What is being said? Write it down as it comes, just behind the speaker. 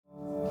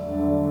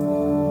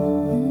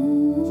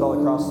all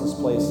across this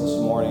place this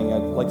morning,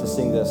 I'd like to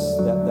sing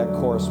that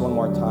chorus one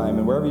more time.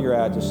 And wherever you're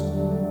at,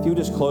 if you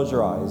just close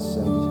your eyes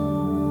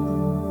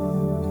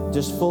and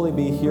just fully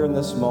be here in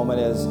this moment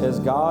as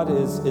God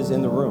is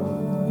in the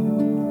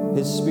room.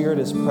 His Spirit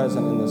is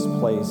present in this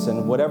place.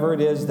 And whatever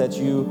it is that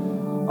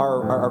you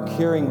are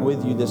carrying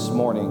with you this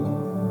morning,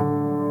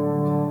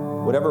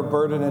 whatever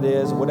burden it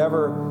is,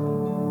 whatever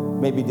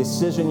maybe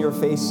decision you're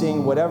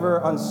facing,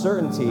 whatever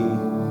uncertainty,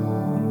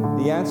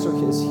 the answer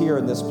is here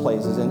in this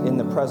place, is in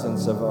the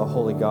presence of a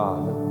holy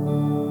God.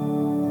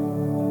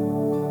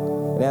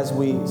 And as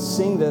we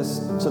sing this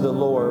to the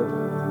Lord,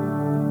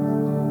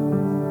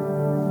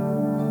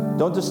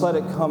 don't just let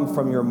it come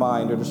from your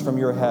mind or just from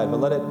your head, but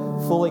let it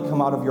fully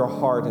come out of your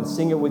heart and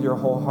sing it with your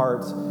whole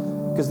heart.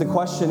 Because the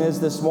question is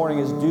this morning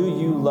is, do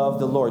you love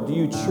the Lord? Do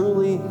you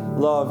truly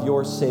love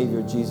your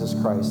Savior, Jesus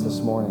Christ,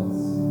 this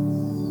morning?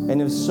 And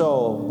if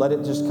so, let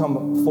it just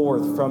come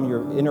forth from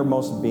your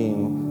innermost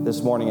being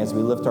this morning as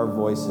we lift our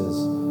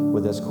voices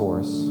with this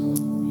chorus.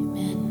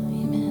 Amen,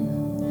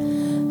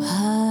 amen.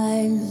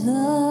 I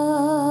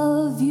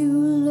love you,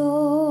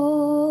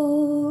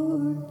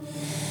 Lord,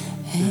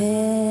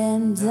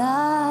 and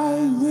I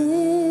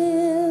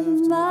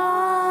lift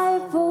my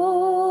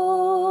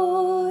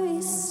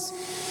voice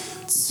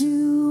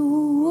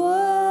to worship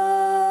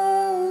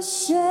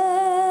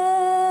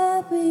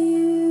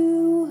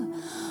you,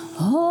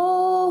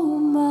 oh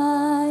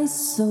my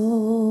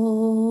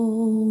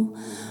soul,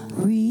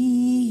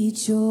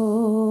 rejoice,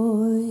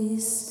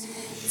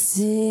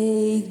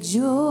 take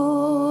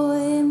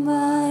joy,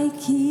 my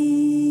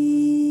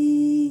King,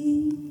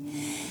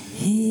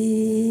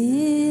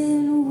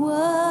 in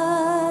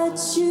what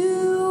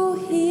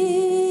you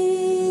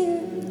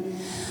hear.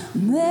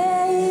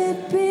 May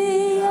it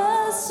be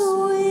a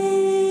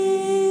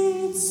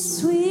sweet,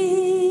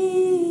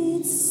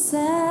 sweet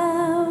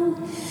sound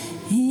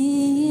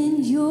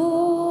in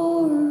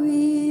your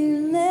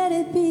ear. Let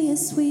it be a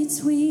sweet,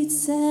 sweet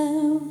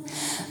sound.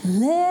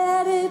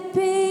 Let it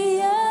be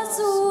a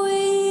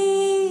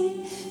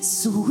sweet,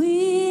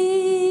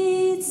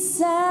 sweet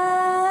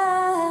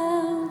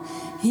sound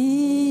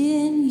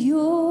in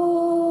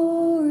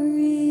your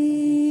ear.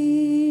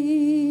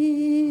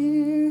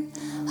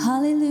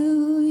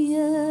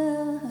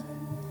 Hallelujah.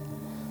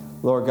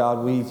 Lord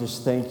God, we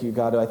just thank you,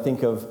 God. I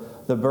think of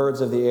the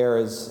birds of the air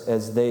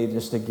as they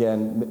just,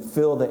 again,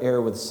 fill the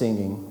air with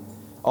singing.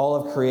 All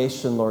of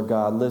creation, Lord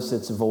God, lifts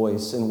its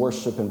voice in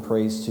worship and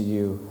praise to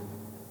you.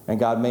 And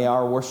God, may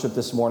our worship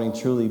this morning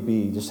truly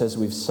be, just as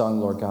we've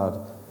sung, Lord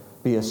God,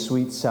 be a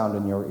sweet sound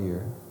in your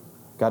ear.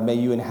 God, may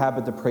you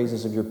inhabit the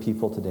praises of your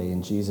people today.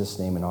 In Jesus'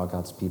 name, and all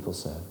God's people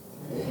said.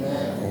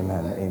 Amen.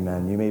 Amen.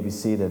 Amen. You may be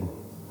seated.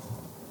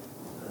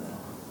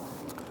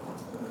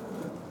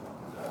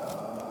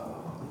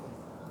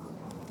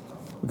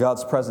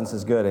 God's presence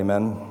is good.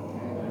 Amen.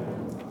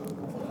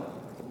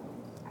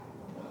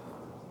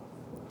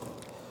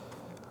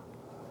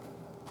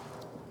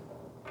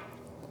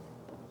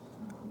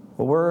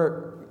 Well,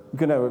 we're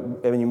going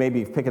to, you may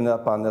be picking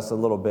up on this a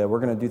little bit. We're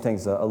going to do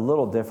things a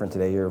little different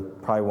today. You're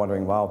probably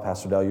wondering, wow,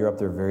 Pastor Dell, you're up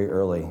there very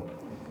early.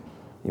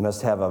 You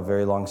must have a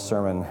very long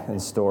sermon in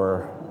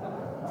store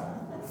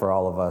for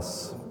all of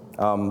us.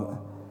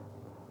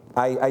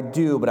 I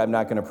do, but I'm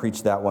not going to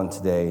preach that one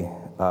today.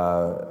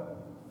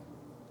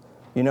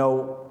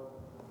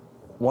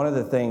 One of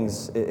the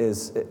things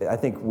is, I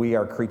think we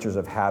are creatures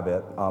of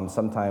habit.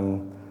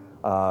 Sometimes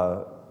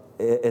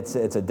it's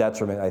a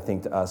detriment, I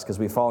think, to us because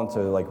we fall into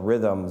like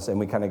rhythms and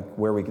we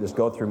where we can just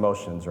go through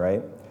motions,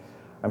 right?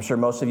 I'm sure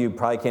most of you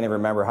probably can't even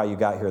remember how you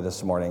got here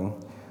this morning.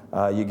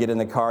 You get in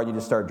the car, you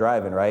just start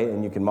driving, right?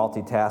 And you can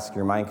multitask,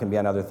 your mind can be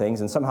on other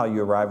things, and somehow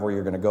you arrive where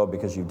you're going to go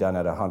because you've done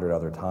it 100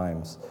 other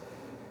times.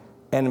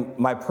 And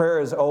my prayer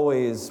is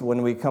always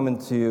when we come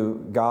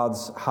into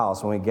God's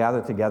house, when we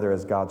gather together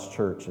as God's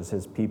church, as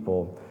his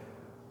people,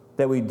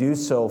 that we do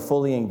so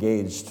fully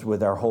engaged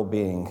with our whole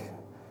being.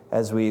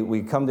 As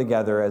we come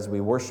together, as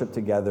we worship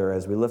together,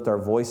 as we lift our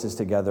voices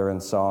together in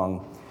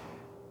song,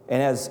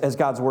 and as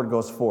God's word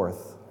goes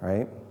forth,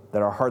 right?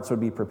 That our hearts would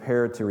be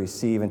prepared to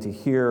receive and to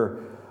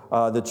hear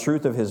the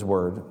truth of his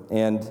word.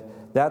 And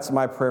that's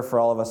my prayer for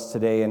all of us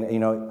today. And,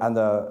 on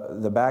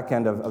the back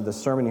end of the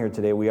sermon here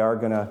today, we are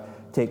going to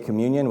take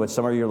communion, which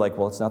some of you are like,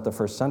 well, it's not the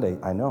first Sunday.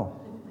 I know.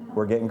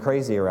 We're getting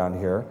crazy around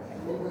here.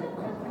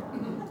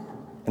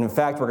 And in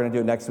fact, we're going to do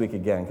it next week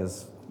again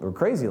because we're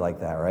crazy like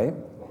that, right?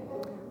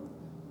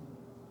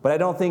 But I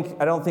don't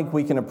think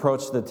we can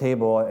approach the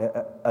table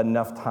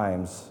enough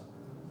times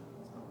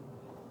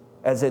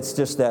as it's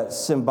just that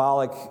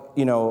symbolic,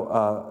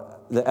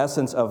 the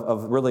essence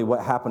of really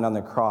what happened on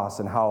the cross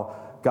and how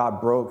God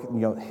broke,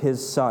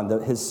 his son,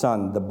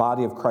 the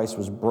body of Christ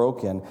was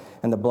broken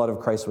and the blood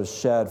of Christ was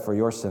shed for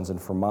your sins and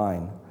for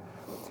mine.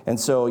 And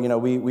so,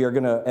 we are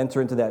going to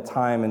enter into that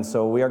time. And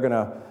so we are going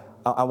to,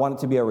 I want it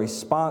to be a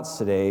response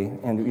today.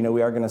 And,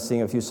 we are going to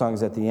sing a few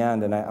songs at the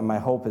end. And my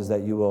hope is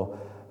that you will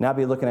not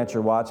be looking at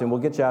your watch, and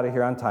we'll get you out of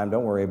here on time,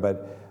 don't worry,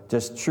 but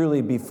just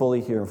truly be fully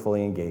here and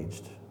fully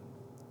engaged.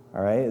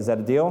 All right, is that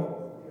a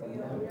deal?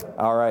 Yeah.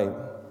 All right.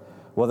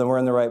 Well, then we're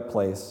in the right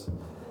place.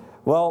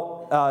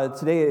 Well,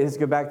 today it's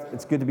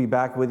good to be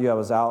back with you. I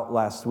was out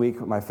last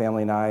week with my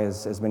family and I.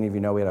 As many of you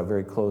know, we had a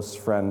very close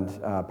friend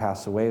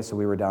pass away, so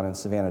we were down in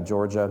Savannah,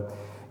 Georgia.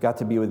 Got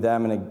to be with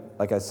them, and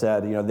like I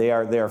said, they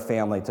are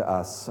family to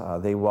us.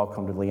 They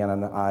welcomed Leanna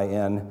and I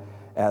in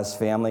as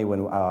family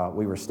when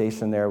we were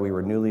stationed there. We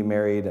were newly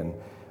married, and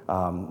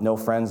no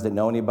friends, didn't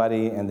know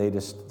anybody, and they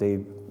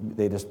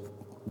just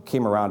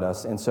came around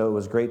us, and so it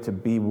was great to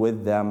be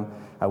with them.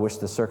 I wish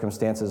the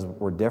circumstances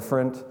were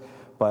different.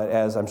 But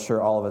as I'm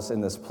sure all of us in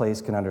this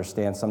place can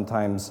understand,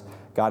 sometimes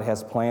God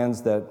has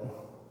plans that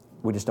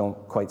we just don't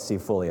quite see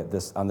fully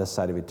on this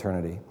side of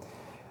eternity.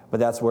 But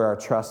that's where our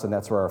trust and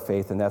that's where our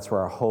faith and that's where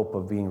our hope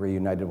of being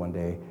reunited one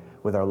day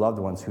with our loved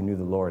ones who knew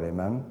the Lord.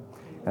 Amen?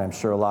 And I'm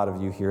sure a lot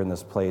of you here in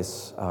this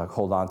place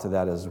hold on to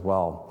that as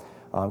well.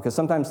 Because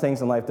sometimes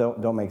things in life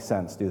don't make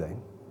sense, do they?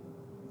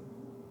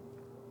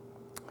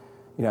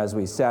 As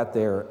we sat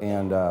there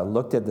and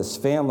looked at this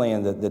family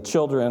and the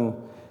children,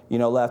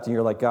 left, and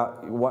you're like,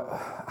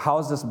 God, how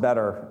is this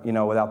better,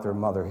 without their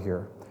mother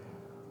here?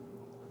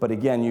 But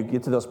again, you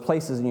get to those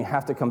places and you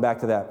have to come back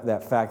to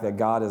that fact that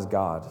God is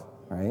God,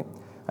 right?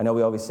 I know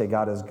we always say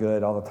God is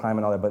good all the time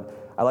and all that,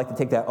 but I like to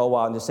take that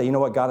while and just say, you know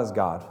what, God is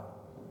God.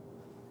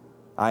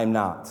 I am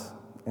not.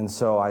 And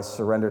so I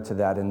surrender to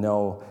that and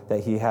know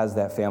that He has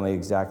that family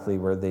exactly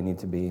where they need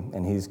to be,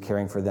 and He's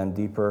caring for them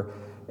deeper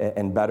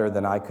and better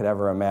than I could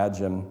ever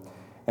imagine.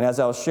 And as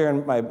I was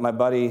sharing, my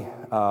buddy,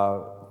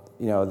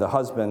 the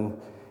husband,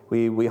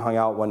 we hung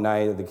out one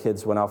night. The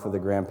kids went off with the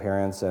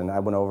grandparents, and I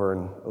went over,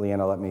 and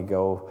Leanna let me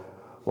go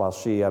while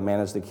she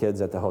managed the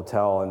kids at the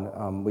hotel.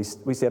 And we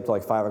stayed up till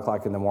like 5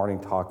 o'clock in the morning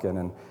talking.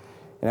 And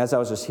as I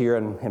was just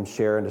hearing him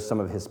share into some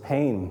of his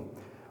pain,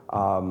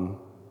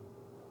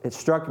 it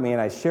struck me,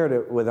 and I shared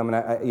it with him. And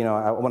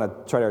I want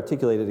to try to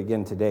articulate it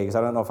again today because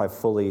I don't know if I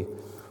fully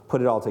put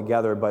it all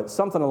together. But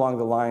something along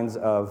the lines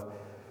of,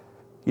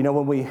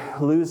 when we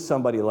lose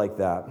somebody like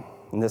that,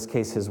 in this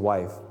case his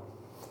wife,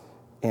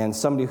 and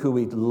somebody who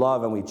we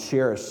love and we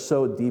cherish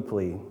so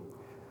deeply,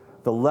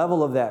 the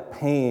level of that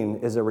pain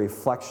is a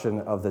reflection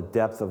of the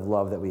depth of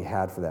love that we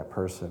had for that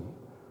person.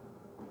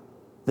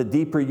 The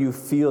deeper you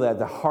feel that,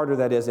 the harder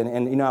that is.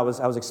 And I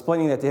was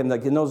explaining that to him,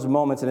 like in those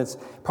moments, and it's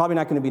probably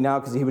not going to be now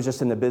because he was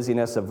just in the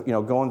busyness of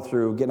going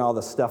through, getting all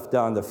the stuff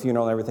done, the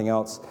funeral and everything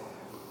else.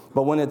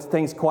 But when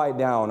things quiet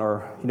down,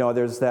 or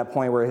there's that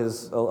point where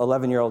his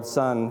 11-year-old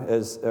son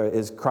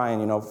is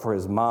crying, for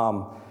his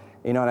mom.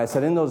 And I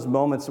said, in those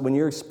moments, when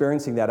you're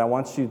experiencing that, I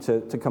want you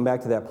to come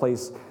back to that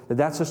place,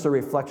 that's just a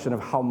reflection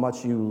of how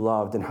much you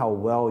loved and how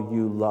well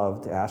you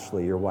loved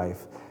Ashley, your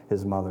wife,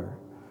 his mother.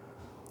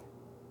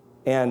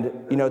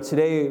 And,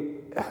 today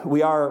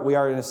we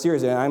are in a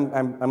series, and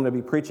I'm going to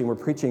be preaching. We're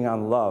preaching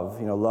on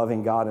love,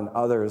 loving God and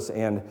others.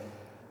 And,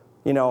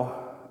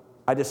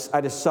 I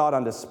just saw it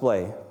on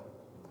display.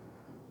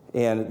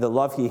 And the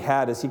love he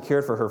had as he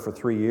cared for her for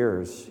 3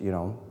 years,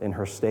 in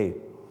her state.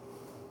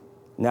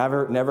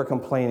 Never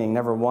complaining,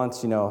 never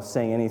once,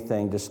 saying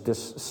anything,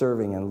 just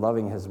serving and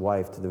loving his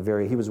wife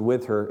he was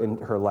with her in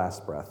her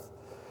last breath.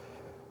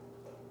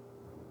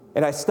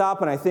 And I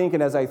stop and I think,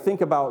 and as I think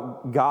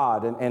about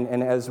God,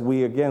 and as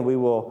we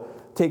will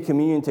take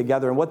communion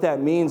together and what that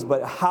means,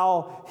 but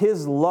how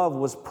his love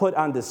was put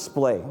on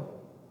display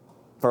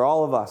for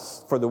all of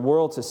us, for the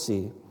world to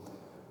see.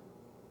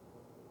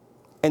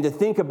 And to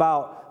think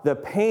about the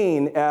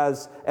pain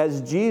as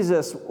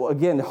Jesus,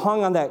 again,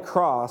 hung on that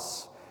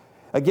cross.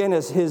 Again,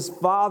 as his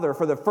Father,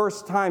 for the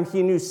first time,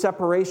 he knew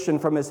separation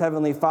from his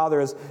Heavenly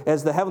Father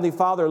as the Heavenly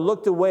Father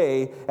looked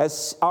away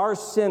as our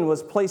sin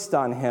was placed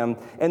on him,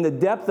 and the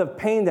depth of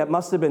pain that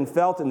must have been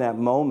felt in that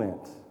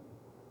moment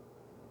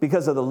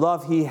because of the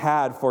love he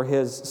had for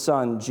his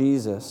Son,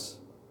 Jesus.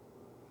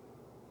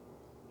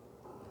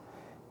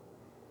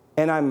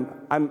 And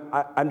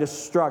I'm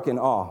just struck in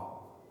awe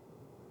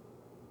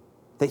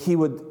that he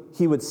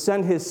would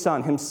send his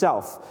Son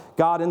himself,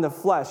 God in the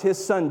flesh, his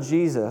Son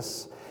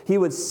Jesus. He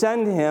would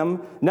send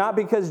him not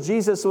because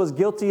Jesus was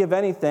guilty of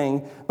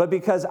anything, but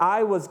because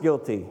I was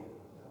guilty.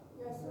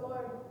 Yes,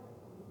 Lord.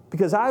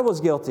 Because I was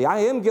guilty. I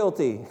am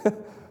guilty.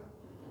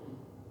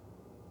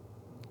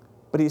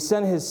 But he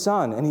sent his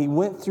Son, and he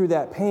went through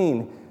that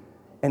pain.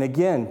 And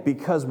again,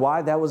 because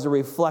why? That was a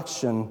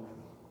reflection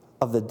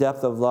of the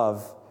depth of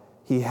love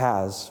he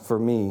has for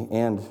me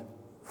and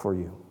for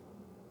you.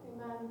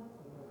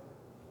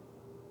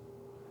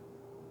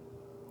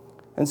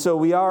 And so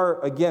we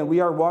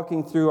are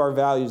walking through our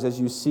values as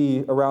you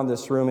see around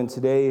this room. And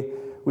today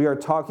we are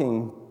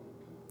talking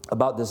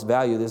about this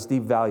value, this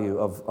deep value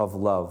of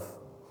love.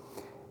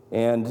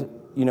 And,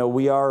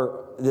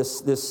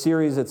 this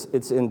series,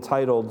 it's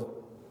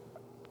entitled,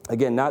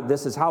 again, not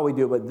this is how we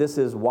do it, but this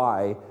is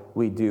why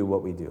we do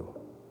what we do,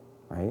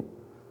 right?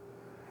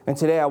 And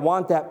today I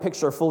want that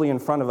picture fully in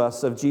front of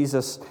us of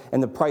Jesus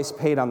and the price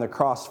paid on the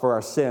cross for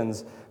our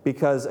sins,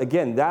 because,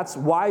 again, that's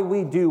why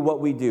we do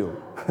what we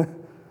do.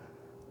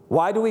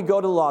 Why do we go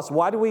to the lost?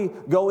 Why do we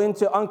go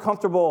into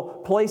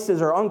uncomfortable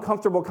places or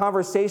uncomfortable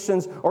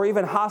conversations or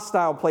even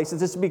hostile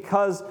places? It's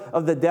because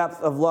of the depth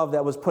of love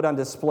that was put on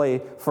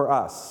display for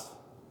us.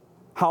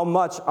 How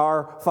much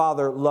our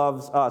Father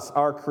loves us,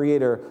 our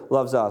Creator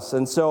loves us.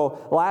 And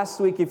so last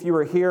week, if you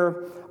were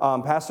here,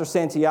 Pastor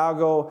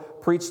Santiago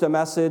preached a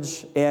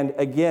message. And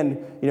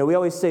again, we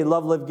always say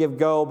love, live, give,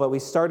 go, but we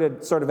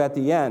started sort of at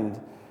the end.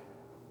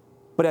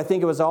 But I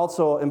think it was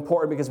also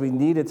important because we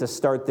needed to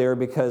start there,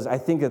 because I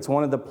think it's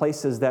one of the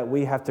places that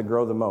we have to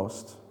grow the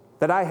most,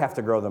 that I have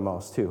to grow the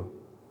most too.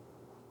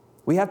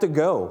 We have to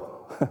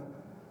go.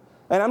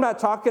 And I'm not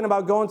talking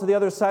about going to the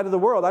other side of the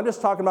world. I'm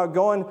just talking about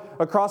going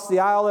across the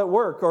aisle at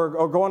work,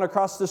 or going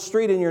across the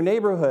street in your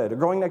neighborhood, or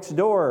going next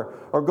door,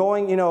 or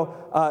going,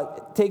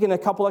 taking a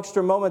couple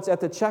extra moments at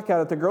the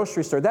checkout at the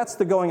grocery store. That's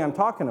the going I'm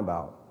talking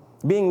about.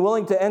 Being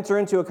willing to enter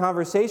into a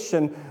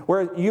conversation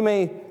where you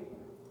may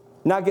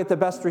not get the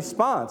best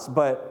response,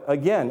 but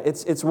again,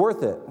 it's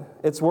worth it.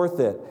 It's worth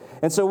it.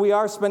 And so we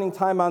are spending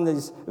time on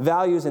these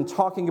values and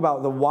talking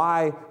about the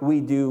why we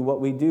do what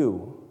we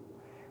do.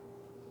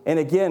 And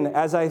again,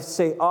 as I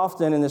say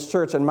often in this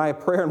church, and my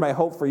prayer and my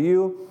hope for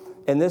you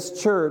in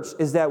this church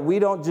is that we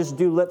don't just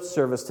do lip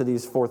service to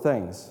these 4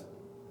 things,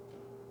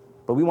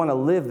 but we want to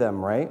live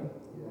them, right?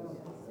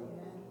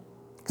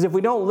 Because if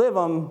we don't live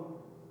them,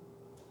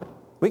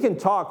 we can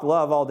talk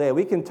love all day.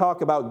 We can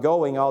talk about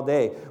going all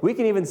day. We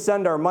can even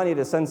send our money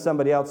to send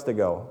somebody else to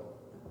go.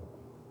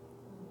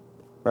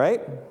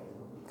 Right?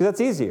 Because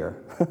that's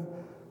easier.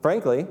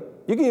 Frankly,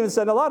 you can even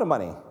send a lot of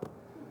money.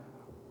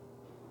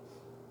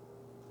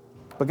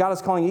 But God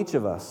is calling each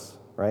of us,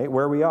 right,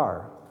 where we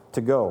are,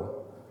 to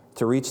go,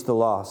 to reach the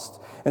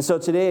lost. And so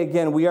today,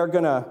 again, we're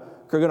going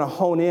to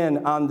hone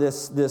in on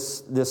this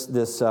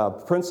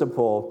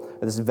principle,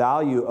 this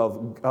value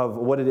of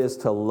what it is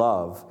to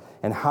love,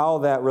 and how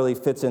that really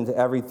fits into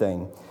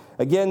everything.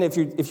 Again, if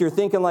you're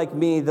thinking like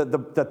me,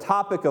 the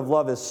topic of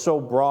love is so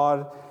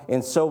broad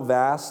and so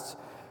vast,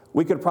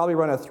 we could probably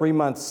run a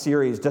 3-month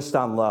series just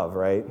on love,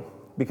 right?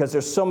 Because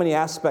there's so many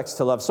aspects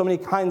to love, so many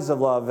kinds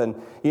of love,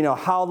 and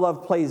how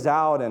love plays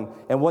out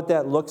and what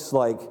that looks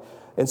like.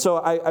 And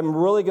so I'm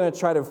really going to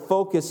try to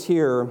focus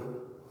here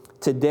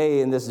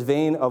today in this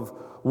vein of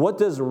what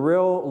does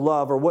real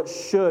love, or what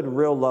should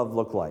real love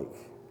look like,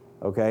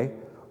 okay?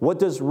 What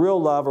does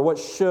real love, or what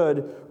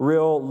should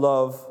real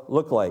love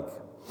look like?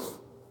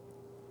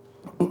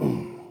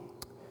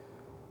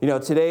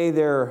 Today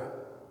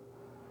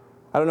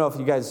I don't know if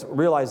you guys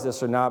realize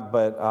this or not,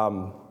 but I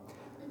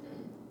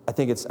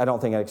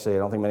don't think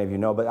many of you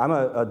know, but I'm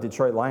a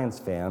Detroit Lions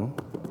fan.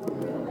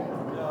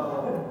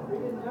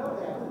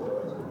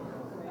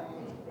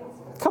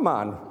 Come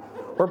on.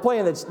 We're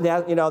playing the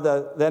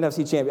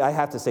NFC champion. I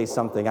have to say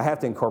something. I have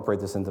to incorporate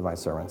this into my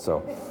sermon,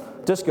 so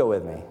just go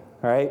with me,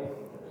 all right?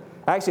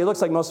 Actually, it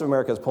looks like most of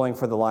America is pulling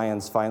for the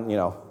Lions,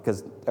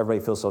 because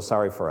everybody feels so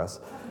sorry for us.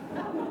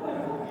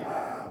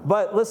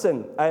 But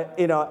listen,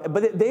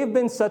 but they've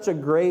been such a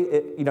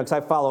great, because I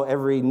follow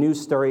every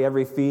news story,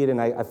 every feed,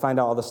 and I find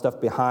out all the stuff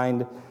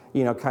behind,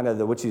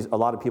 which is a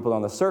lot of people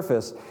on the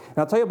surface. And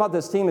I'll tell you about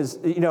this team is,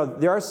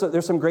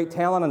 there's some great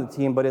talent on the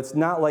team, but it's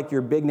not like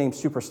your big name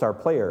superstar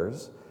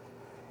players.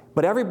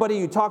 But everybody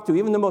you talk to,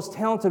 even the most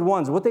talented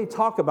ones, what they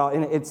talk about,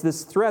 and it's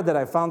this thread that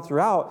I found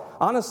throughout,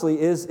 honestly,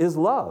 is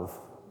love.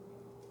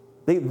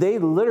 They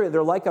literally,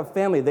 they're like a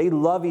family. They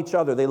love each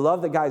other. They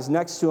love the guys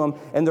next to them,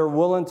 and they're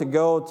willing to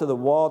go to the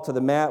wall, to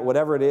the mat,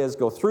 whatever it is,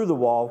 go through the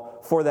wall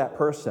for that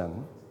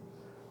person.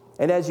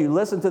 And as you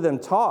listen to them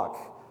talk,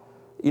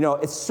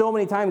 it's so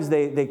many times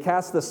they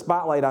cast the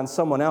spotlight on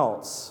someone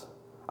else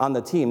on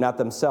the team, not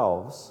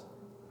themselves.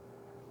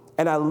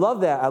 And I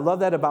love that. I love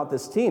that about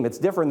this team. It's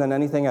different than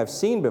anything I've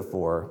seen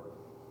before,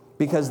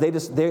 because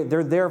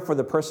they're there for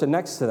the person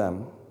next to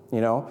them.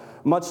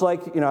 Much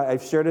like,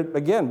 I've shared it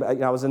again.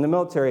 I was in the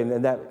military,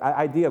 and that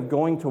idea of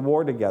going to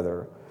war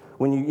together.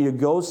 When you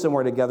go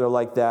somewhere together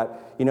like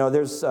that,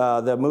 there's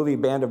the movie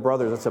Band of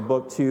Brothers. It's a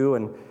book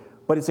too,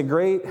 but it's a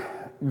great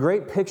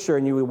picture.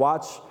 And you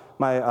watch,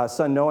 my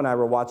son Noah and I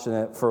were watching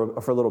it for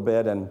a little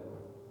bit, and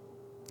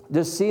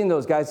just seeing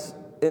those guys,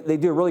 they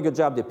do a really good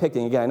job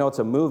depicting. Again, I know it's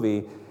a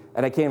movie,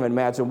 and I can't even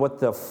imagine what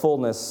the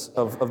fullness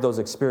of those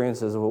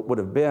experiences would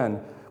have been.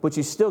 But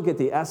you still get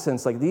the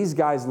essence, like these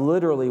guys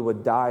literally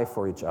would die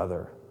for each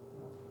other.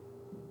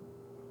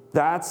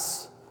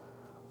 That's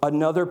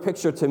another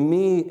picture to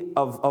me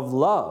of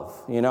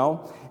love, And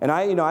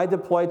I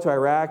deployed to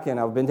Iraq, and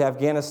I've been to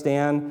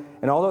Afghanistan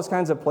and all those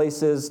kinds of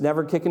places,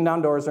 never kicking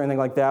down doors or anything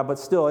like that, but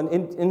still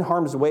in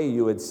harm's way,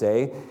 you would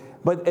say.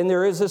 And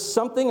there is just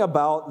something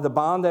about the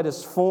bond that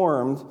is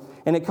formed,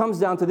 and it comes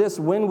down to this: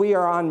 when we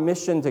are on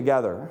mission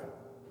together,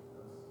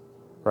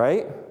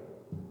 right?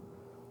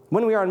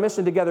 When we are on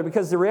mission together,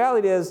 because the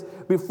reality is,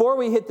 before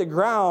we hit the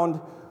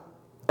ground,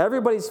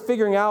 everybody's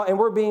figuring out, and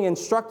we're being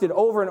instructed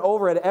over and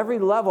over at every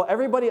level.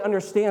 Everybody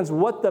understands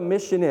what the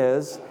mission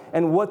is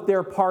and what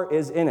their part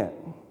is in it.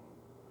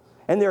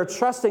 and they're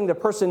trusting the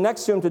person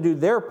next to them to do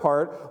their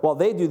part while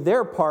they do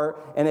their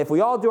part. And if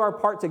we all do our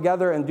part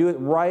together and do it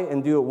right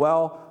and do it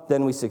well,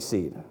 then we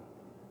succeed.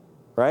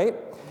 Right?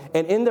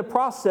 And in the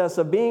process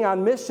of being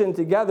on mission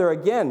together,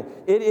 again,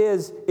 it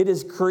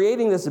is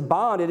creating this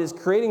bond. It is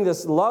creating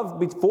this love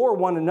before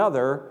one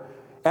another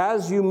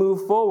as you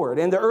move forward.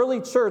 In the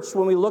early church,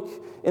 when we look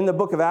in the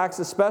book of Acts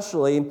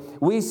especially,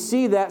 we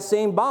see that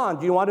same bond.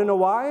 Do you want to know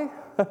why?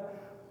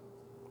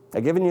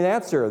 I've given you the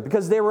answer.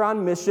 Because they were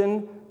on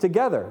mission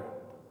together.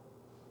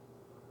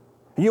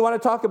 You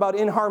want to talk about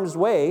in harm's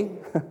way?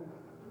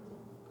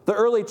 The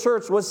early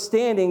church was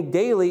standing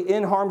daily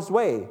in harm's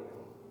way.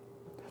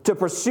 To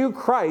pursue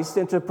Christ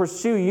and to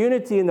pursue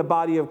unity in the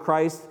body of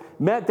Christ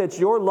meant that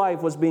your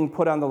life was being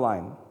put on the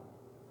line.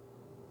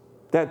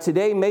 That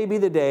today may be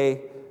the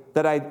day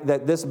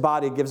that this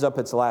body gives up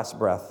its last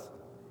breath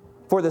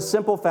for the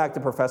simple fact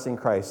of professing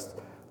Christ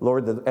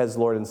as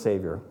Lord and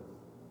Savior.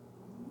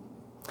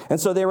 And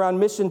so they were on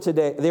mission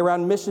today. They were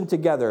on mission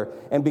together,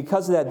 and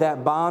because of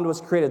that bond was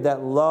created.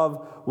 That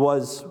love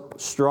was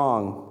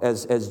strong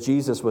as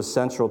Jesus was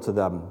central to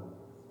them.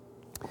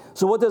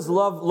 So what does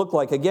love look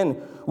like?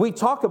 Again, we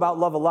talk about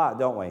love a lot,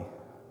 don't we?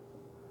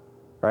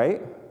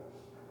 Right?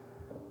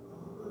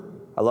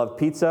 I love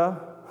pizza.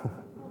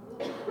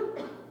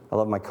 I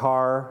love my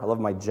car. I love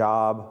my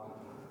job.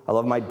 I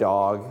love my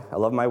dog. I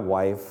love my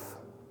wife.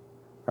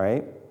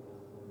 Right?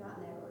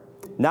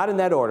 Not in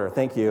that order.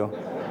 Thank you.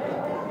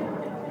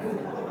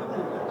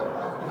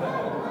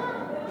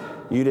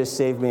 You just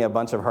saved me a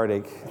bunch of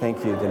heartache.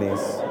 Thank you,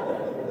 Denise.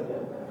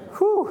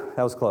 Whew,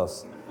 that was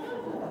close.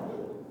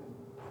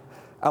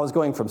 I was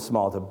going from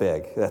small to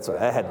big. That's what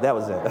I had. That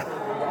was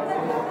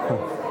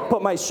it.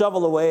 Put my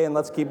shovel away and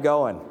let's keep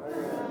going.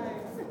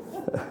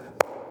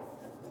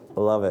 I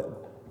love it.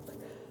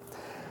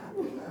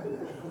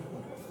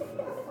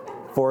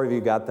 4 of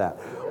you got that.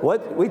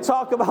 We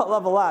talk about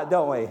love a lot,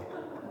 don't we?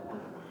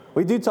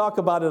 We do talk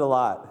about it a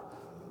lot.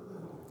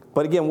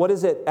 But again, what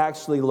does it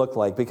actually look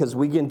like? Because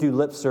we can do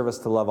lip service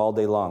to love all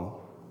day long,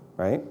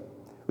 right?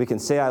 We can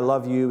say, I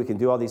love you. We can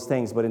do all these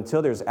things. But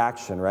until there's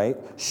action, right?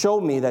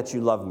 Show me that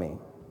you love me.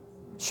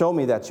 Show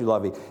me that you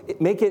love me.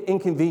 Make it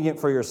inconvenient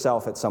for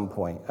yourself at some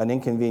point, an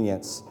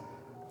inconvenience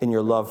in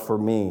your love for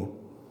me.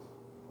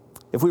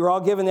 If we were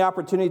all given the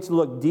opportunity to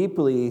look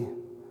deeply,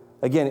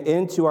 again,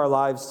 into our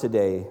lives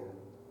today,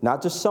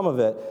 not just some of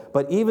it,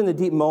 but even the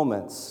deep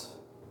moments.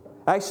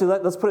 Actually,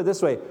 let's put it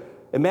this way.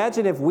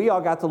 Imagine if we all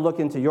got to look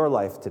into your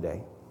life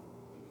today.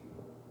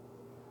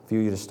 If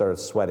you just started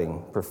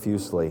sweating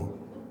profusely.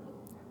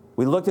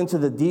 We looked into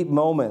the deep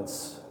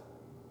moments,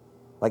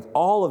 like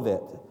all of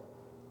it.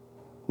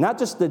 Not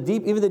just the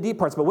deep, even the deep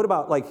parts, but what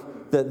about like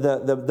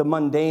the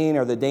mundane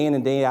or the day in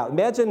and day out?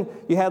 Imagine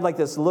you had like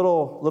this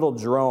little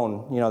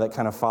drone, that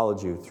kind of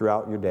followed you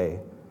throughout your day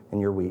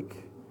and your week.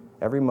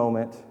 Every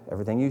moment,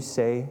 everything you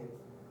say,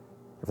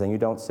 everything you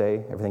don't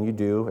say, everything you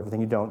do, everything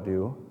you don't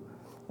do.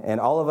 And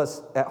all of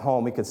us at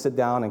home, we could sit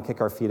down and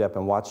kick our feet up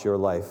and watch your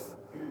life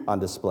on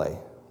display.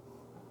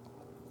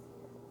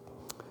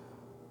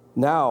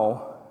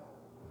 Now,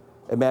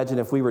 imagine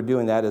if we were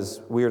doing that,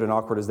 as weird and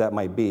awkward as that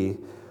might be,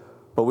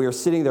 but we were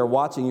sitting there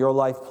watching your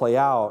life play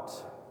out.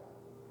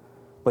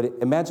 But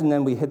imagine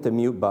then we hit the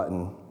mute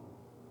button.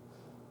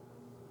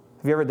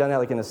 Have you ever done that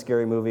like in a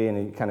scary movie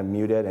and you kind of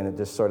mute it and it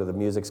just sort of the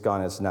music's gone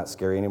and it's not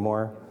scary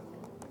anymore?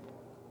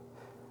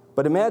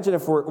 But imagine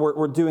if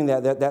we're doing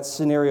that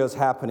scenario's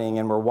happening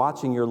and we're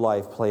watching your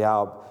life play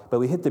out, but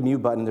we hit the mute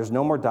button, there's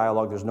no more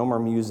dialogue, there's no more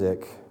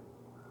music.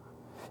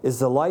 Is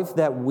the life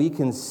that we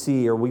can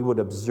see or we would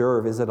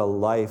observe, is it a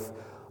life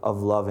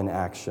of love in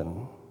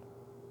action?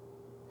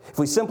 If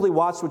we simply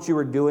watched what you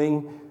were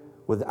doing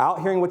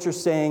without hearing what you're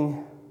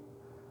saying,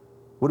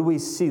 would we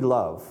see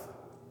love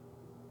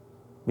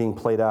being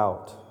played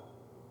out?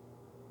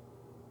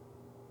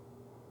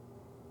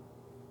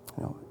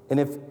 And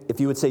if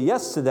you would say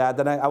yes to that,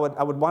 then I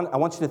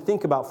want you to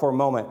think about for a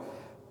moment.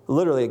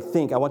 Literally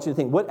think. I want you to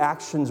think, what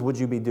actions would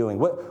you be doing?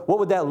 What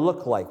would that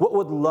look like? What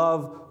would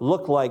love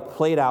look like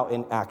played out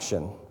in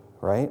action,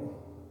 right?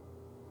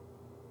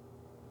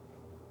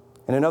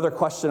 And another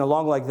question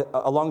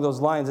along those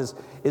lines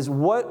is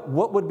what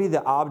would be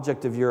the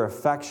object of your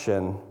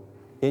affection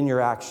in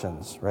your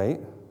actions, right?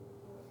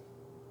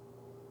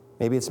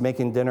 Maybe it's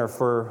making dinner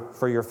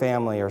for your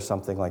family or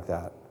something like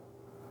that.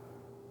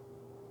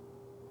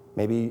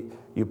 Maybe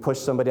you push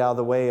somebody out of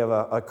the way of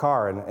a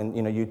car and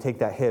you take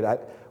that hit.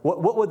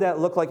 What would that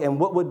look like, and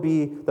what would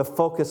be the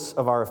focus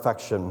of our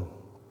affection?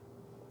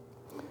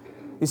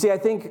 You see, I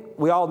think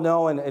we all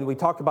know, and we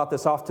talk about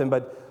this often,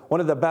 but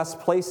one of the best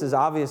places,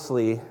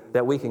 obviously,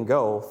 that we can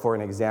go, for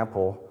an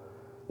example,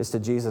 is to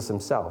Jesus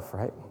himself,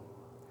 right?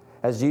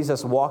 As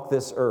Jesus walked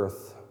this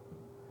earth,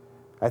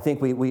 I think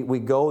we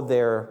go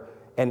there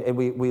and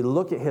we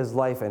look at his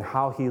life and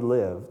how he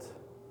lived.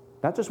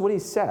 Not just what he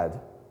said.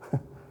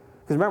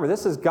 Because remember,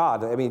 this is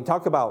God. I mean,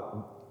 talk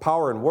about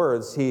power in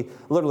words. He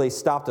literally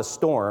stopped a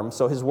storm,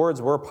 so his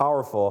words were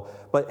powerful,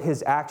 but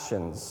his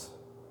actions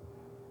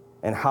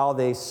and how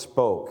they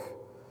spoke.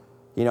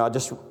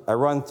 I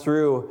run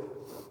through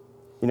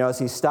You know, as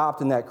he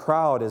stopped in that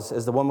crowd,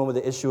 as the woman with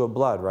the issue of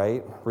blood,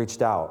 right,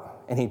 reached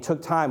out. And he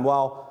took time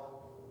while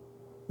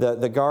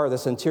the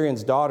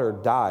centurion's daughter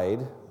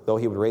died, though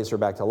he would raise her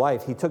back to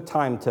life, he took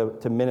time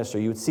to minister.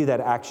 You would see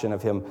that action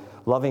of him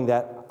loving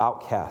that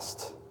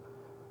outcast.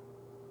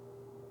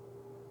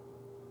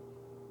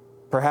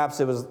 Perhaps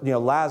it was,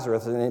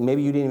 Lazarus, and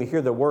maybe you didn't even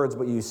hear the words,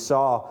 but you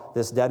saw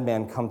this dead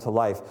man come to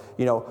life.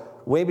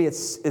 Maybe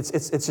it's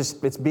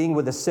being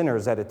with the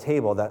sinners at a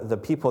table, that the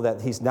people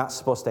that he's not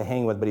supposed to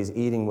hang with, but he's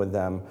eating with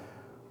them.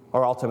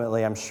 Or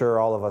ultimately, I'm sure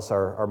all of us,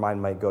 our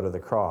mind might go to the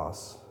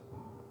cross.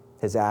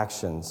 His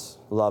actions,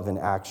 love in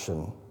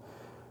action.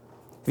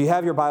 If you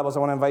have your Bibles, I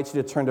want to invite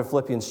you to turn to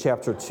Philippians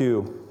chapter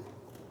 2.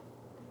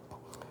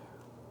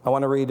 I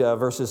want to read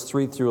verses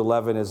 3 through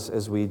 11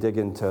 as we dig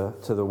into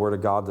the Word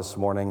of God this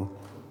morning.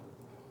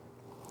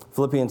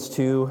 Philippians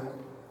 2,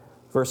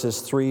 verses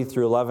 3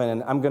 through 11.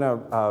 And I'm going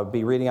to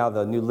be reading out of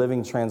the New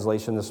Living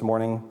Translation this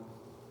morning.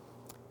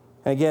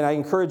 And again, I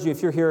encourage you,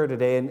 if you're here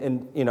today,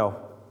 and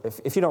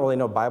if you don't really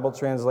know Bible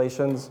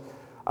translations,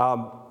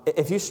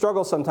 if you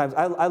struggle sometimes,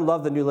 I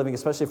love the New Living,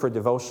 especially for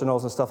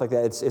devotionals and stuff like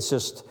that.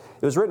 It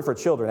was written for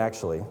children,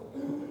 actually.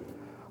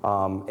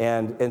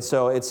 And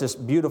so it's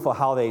just beautiful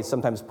how they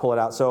sometimes pull it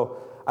out. So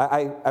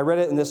I read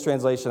it in this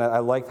translation. I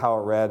liked how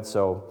it read,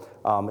 so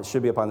it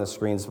should be up on the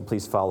screen, so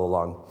please follow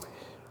along.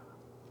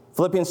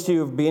 Philippians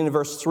 2, beginning in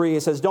verse 3,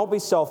 it says, "Don't be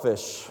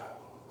selfish.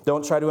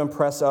 Don't try to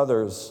impress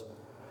others.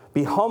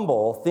 Be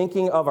humble,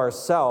 thinking of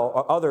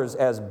others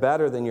as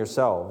better than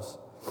yourselves.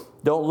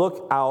 Don't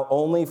look out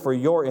only for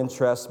your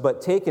interests,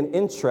 but take an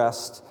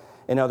interest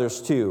in others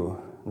too."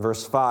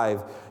 Verse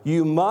 5,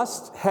 "You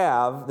must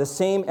have the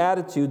same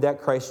attitude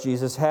that Christ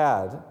Jesus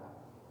had.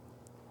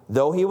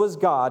 Though he was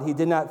God, he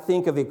did not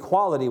think of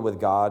equality with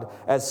God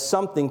as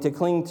something to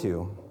cling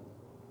to.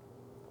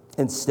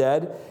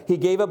 Instead, he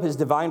gave up his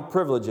divine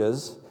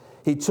privileges.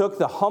 He took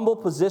the humble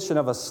position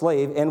of a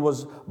slave and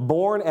was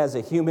born as a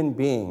human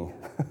being."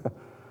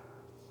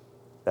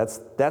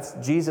 That's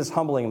Jesus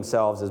humbling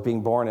himself as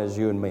being born as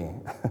you and me.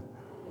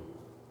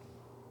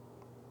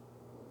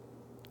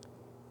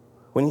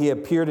 "When he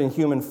appeared in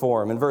human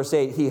form." In verse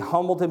 8, "He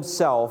humbled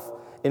himself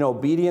in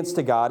obedience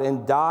to God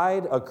and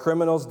died a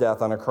criminal's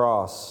death on a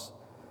cross."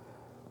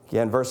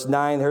 Again, verse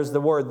 9, there's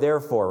the word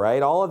therefore,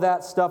 right? All of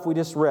that stuff we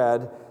just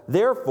read.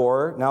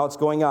 "Therefore," now it's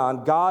going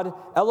on, "God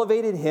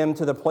elevated him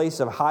to the place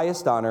of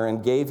highest honor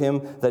and gave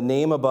him the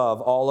name above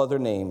all other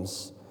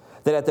names,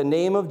 that at the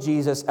name of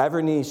Jesus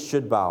every knee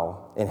should bow,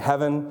 in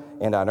heaven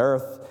and on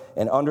earth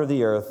and under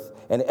the earth,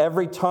 and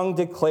every tongue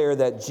declare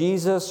that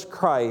Jesus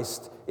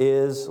Christ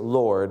is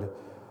Lord,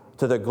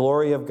 to the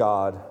glory of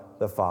God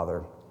the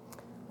Father."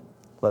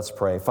 Let's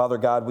pray. Father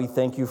God, we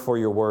thank you for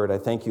your word. I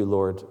thank you,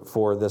 Lord,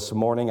 for this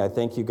morning. I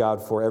thank you,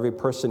 God, for every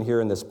person here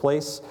in this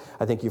place.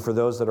 I thank you for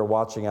those that are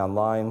watching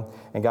online.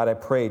 And God, I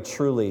pray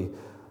truly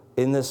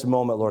in this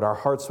moment, Lord, our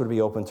hearts would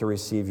be open to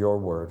receive your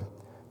word.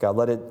 God,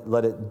 let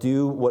it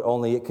do what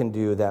only it can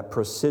do, that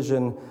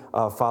precision,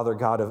 Father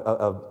God,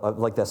 of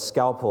like that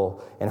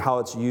scalpel and how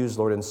it's used,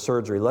 Lord, in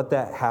surgery. Let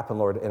that happen,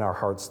 Lord, in our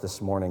hearts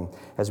this morning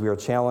as we are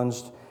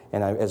challenged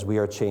and as we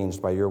are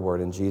changed by your word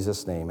in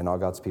Jesus' name. And all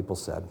God's people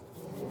said,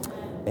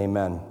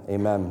 amen.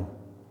 Amen.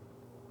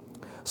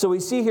 So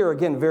we see here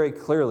again very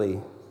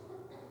clearly,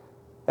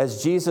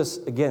 as Jesus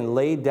again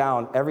laid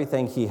down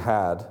everything he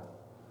had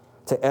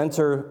to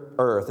enter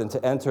earth and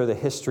to enter the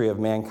history of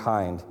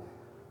mankind.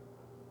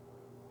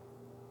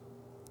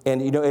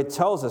 And, it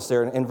tells us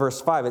there in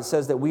verse 5, it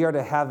says that we are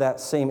to have that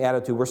same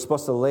attitude. We're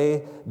supposed to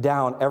lay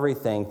down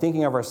everything,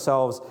 thinking of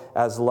ourselves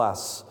as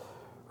less,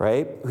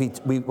 right?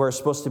 We're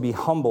supposed to be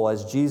humble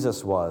as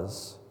Jesus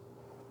was.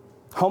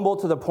 Humble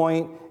to the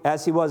point,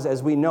 as he was,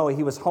 as we know,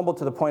 he was humble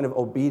to the point of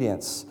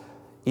obedience,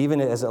 even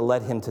as it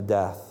led him to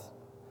death.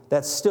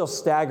 That's still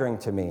staggering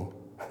to me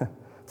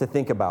to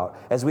think about.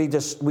 As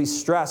we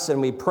stress and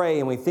we pray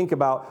and we think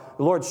about,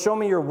 Lord, show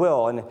me your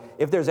will. And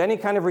if there's any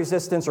kind of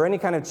resistance or any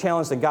kind of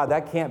challenge, then God,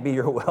 that can't be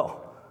your will,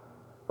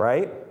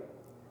 right?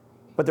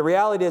 But the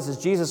reality is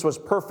Jesus was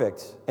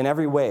perfect in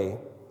every way,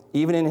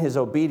 even in his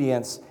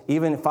obedience,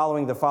 even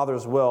following the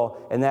Father's will,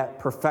 and that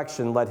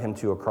perfection led him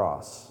to a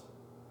cross.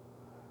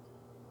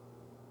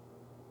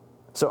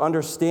 So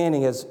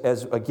understanding as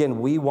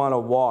again, we want to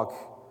walk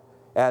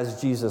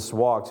as Jesus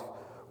walked,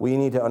 we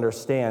need to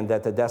understand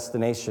that the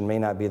destination may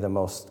not be the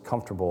most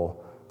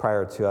comfortable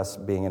prior to us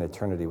being in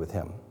eternity with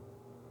him.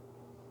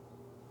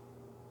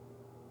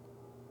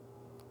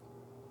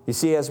 You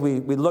see, as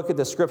we look at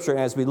the scripture and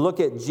as we look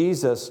at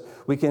Jesus,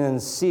 we can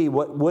see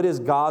what is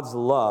God's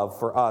love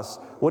for us.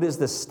 What is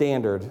the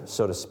standard,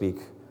 so to speak,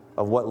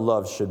 of what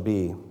love should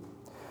be?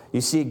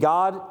 You see,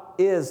 God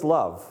is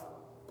love.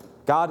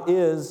 God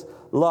is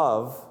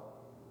love.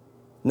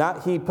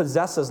 Not he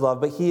possesses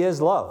love, but he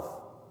is love.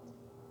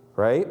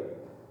 Right?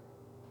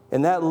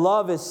 And that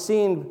love is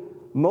seen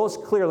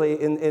most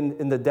clearly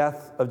in the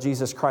death of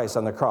Jesus Christ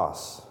on the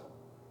cross.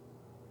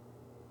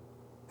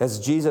 As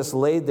Jesus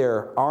laid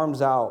there,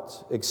 arms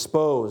out,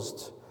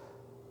 exposed,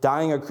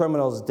 dying a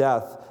criminal's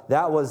death,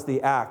 that was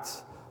the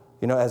act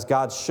as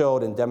God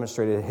showed and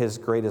demonstrated his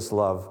greatest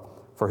love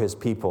for his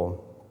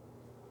people.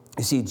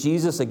 You see,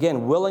 Jesus,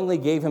 again, willingly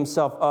gave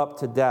himself up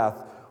to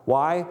death.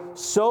 Why?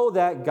 So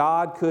that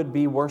God could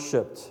be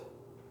worshiped.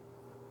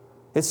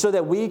 It's so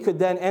that we could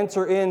then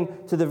enter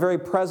into the very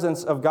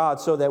presence of God,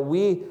 so that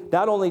we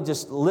not only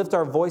just lift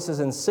our voices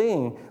and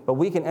sing, but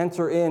we can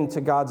enter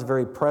into God's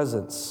very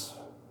presence.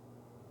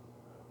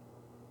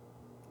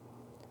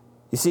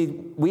 You see,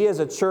 we as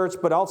a church,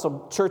 but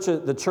also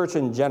the church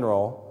in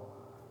general,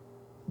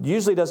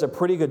 usually does a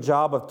pretty good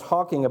job of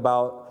talking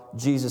about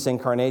Jesus'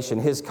 incarnation,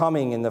 his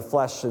coming in the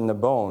flesh and the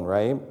bone,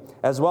 right?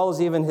 As well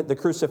as even the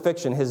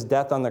crucifixion, his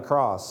death on the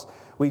cross.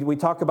 We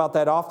talk about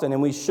that often,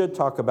 and we should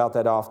talk about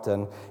that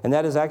often. And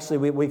that is actually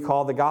what we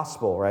call the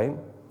gospel, right?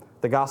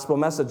 The gospel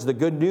message, the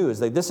good news.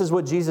 Like, this is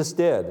what Jesus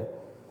did.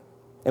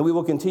 And we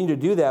will continue to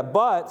do that.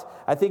 But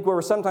I think where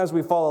sometimes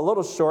we fall a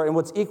little short, and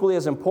what's equally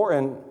as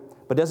important,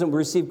 but doesn't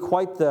receive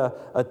quite the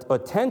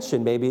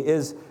attention maybe,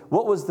 is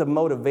what was the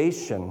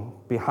motivation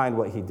behind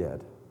what he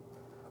did?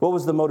 What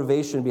was the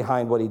motivation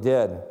behind what he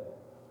did?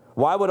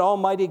 Why would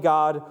Almighty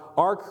God,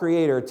 our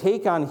Creator,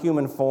 take on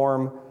human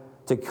form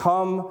to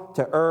come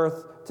to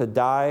earth to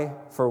die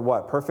for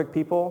what? Perfect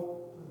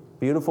people?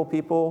 Beautiful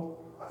people?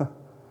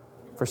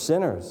 For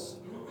sinners?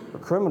 For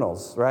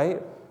criminals,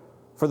 right?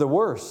 For the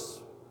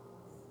worst.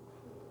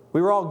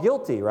 We were all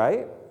guilty,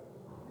 right?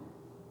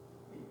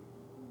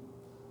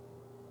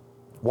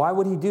 Why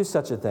would he do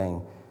such a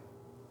thing?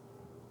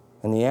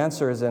 And the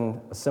answer is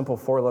in a simple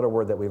four-letter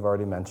word that we've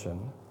already mentioned,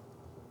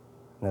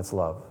 and that's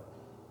love.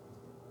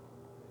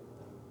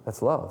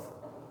 That's love.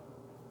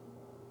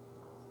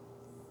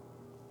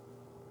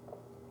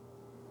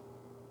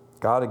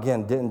 God,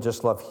 again, didn't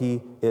just love.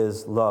 He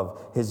is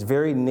love. His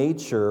very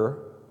nature,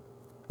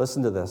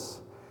 listen to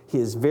this,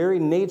 his very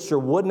nature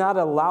would not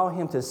allow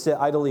him to sit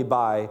idly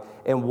by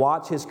and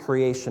watch his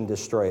creation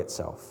destroy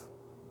itself.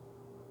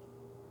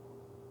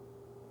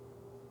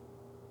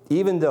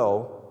 Even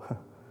though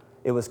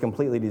it was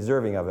completely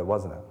deserving of it,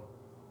 wasn't it?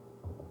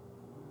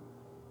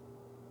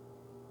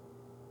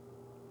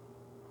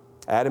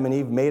 Adam and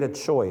Eve made a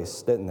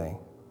choice, didn't they?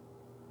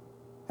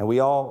 And we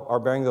all are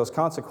bearing those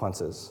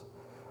consequences.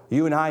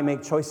 You and I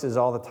make choices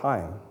all the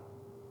time.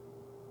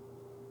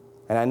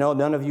 And I know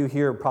none of you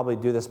here probably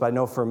do this, but I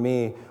know for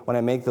me, when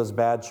I make those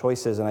bad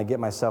choices and I get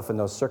myself in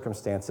those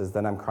circumstances,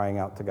 then I'm crying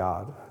out to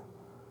God.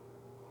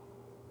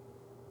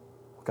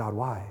 God,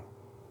 why?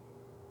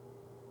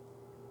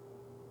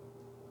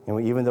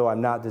 And even though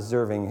I'm not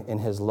deserving, in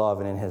his love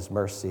and in his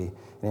mercy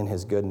and in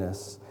his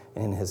goodness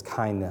and in his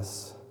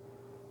kindness,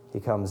 he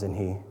comes and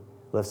he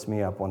lifts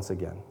me up once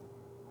again,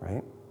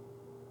 right?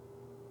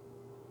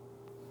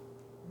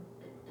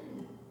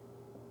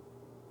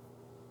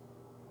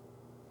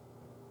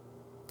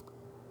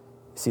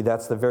 See,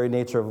 that's the very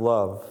nature of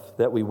love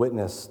that we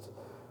witnessed,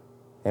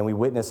 and we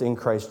witness in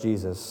Christ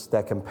Jesus,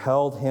 that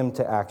compelled him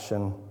to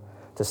action,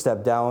 to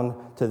step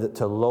down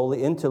into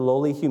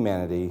lowly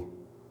humanity,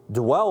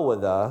 dwell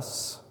with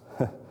us,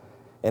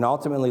 and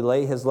ultimately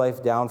lay his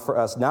life down for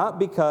us, not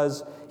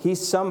because he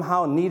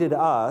somehow needed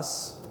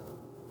us,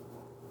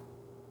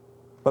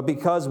 but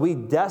because we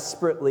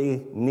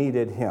desperately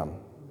needed him.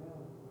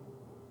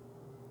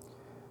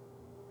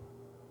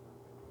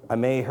 I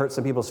may hurt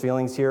some people's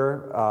feelings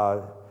here,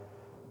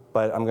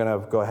 but I'm going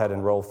to go ahead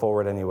and roll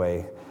forward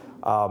anyway.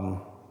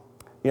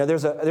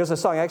 There's a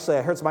song, actually,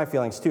 it hurts my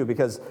feelings too,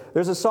 because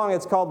there's a song,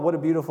 it's called What a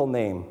Beautiful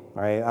Name,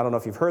 right? I don't know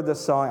if you've heard this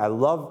song. I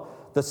love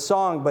the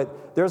song,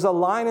 but there's a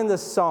line in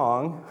this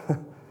song,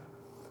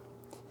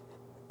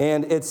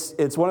 and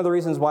it's one of the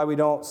reasons why we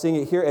don't sing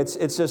it here.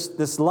 It's just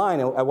this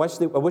line. I wish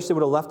they would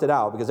have left it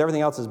out, because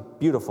everything else is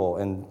beautiful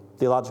and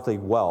theologically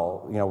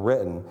well,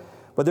 written.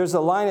 But there's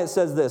a line that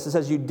says this. It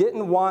says, "You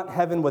didn't want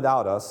heaven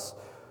without us,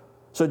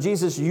 so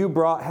Jesus, you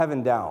brought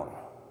heaven down,"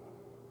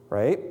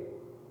 right?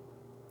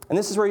 And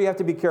this is where you have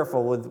to be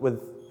careful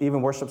with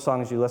even worship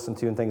songs you listen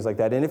to and things like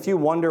that. And if you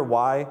wonder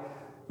why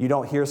you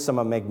don't hear some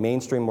of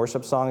mainstream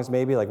worship songs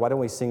maybe, like why don't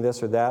we sing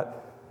this or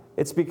that?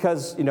 It's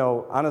because,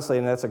 honestly,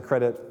 and that's a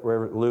credit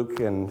where Luke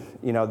and,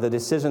 the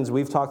decisions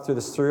we've talked through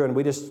this through, and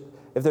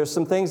if there's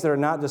some things that are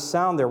not just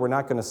sound there, we're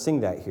not going to sing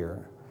that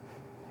here.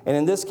 And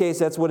in this case,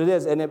 that's what it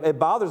is. And it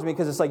bothers me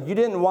because it's like, you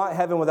didn't want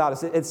heaven without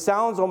us. It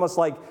sounds almost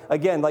like,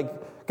 again,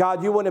 like,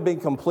 God, you wouldn't have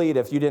been complete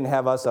if you didn't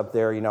have us up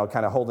there,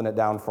 kind of holding it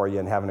down for you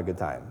and having a good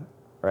time,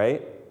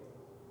 right?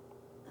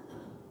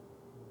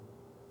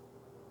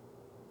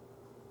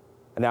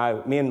 And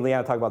now, me and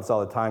Leanna talk about this all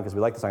the time because we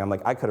like the song. I'm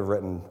like, I could have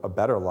written a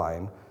better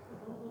line.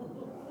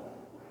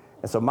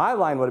 And so my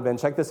line would have been,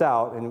 check this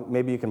out, and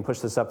maybe you can push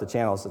this up the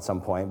channels at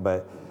some point,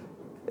 but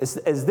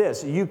is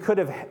this: you could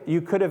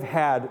have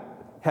had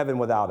heaven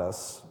without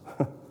us.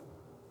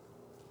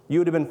 You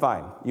would have been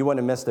fine. You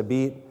wouldn't have missed a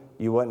beat.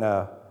 You wouldn't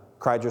have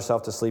cried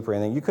yourself to sleep or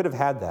anything. You could have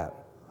had that.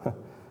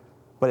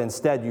 But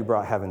instead, you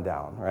brought heaven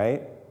down,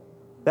 right?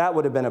 That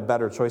would have been a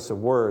better choice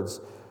of words.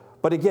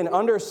 But again,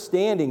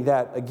 understanding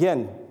that,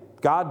 again,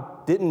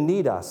 God didn't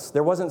need us.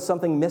 There wasn't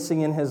something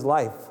missing in his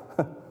life.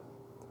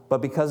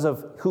 But because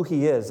of who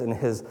he is and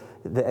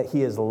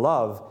he is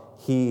love,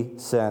 he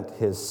sent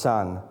his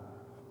Son.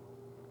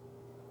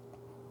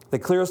 The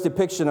clearest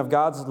depiction of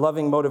God's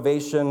loving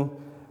motivation,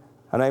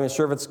 I'm not even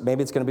sure if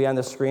maybe it's going to be on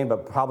the screen,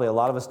 but probably a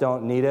lot of us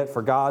don't need it.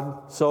 For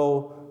God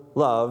so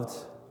loved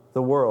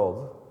the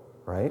world,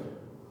 right?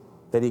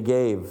 That he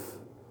gave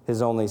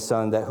his only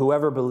Son, that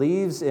whoever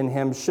believes in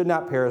him should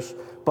not perish,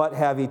 but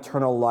have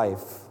eternal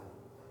life.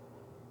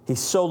 He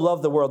so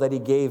loved the world that he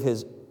gave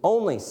his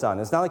only Son.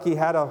 It's not like he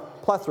had a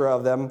plethora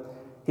of them.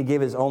 He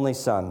gave his only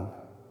Son.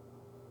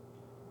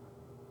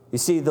 You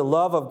see, the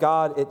love of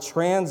God, it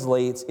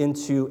translates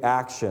into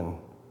action.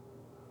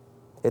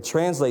 It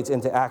translates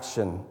into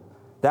action.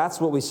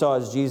 That's what we saw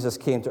as Jesus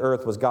came to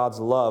earth, was God's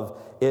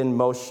love in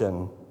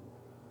motion.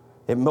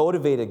 It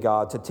motivated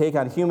God to take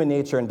on human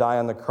nature and die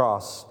on the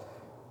cross.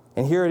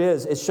 And here it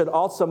is. It should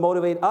also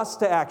motivate us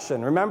to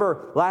action.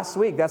 Remember, last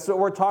week, that's what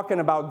we're talking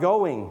about,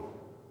 going,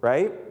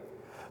 right?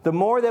 The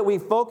more that we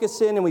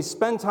focus in and we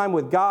spend time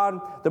with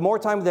God, the more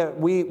time that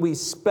we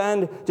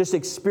spend just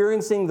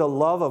experiencing the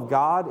love of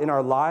God in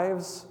our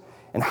lives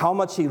and how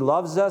much he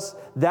loves us,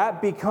 that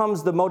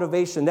becomes the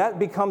motivation. That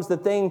becomes the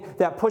thing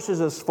that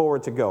pushes us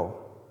forward to go.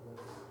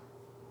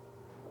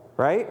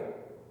 Right?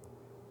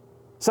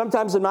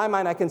 Sometimes in my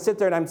mind, I can sit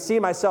there and I'm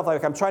seeing myself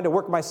like I'm trying to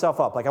work myself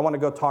up. Like I want to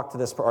go talk to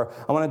this, or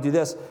I want to do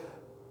this.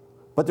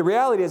 But the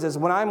reality is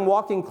when I'm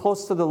walking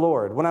close to the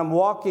Lord, when I'm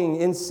walking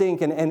in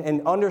sync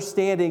and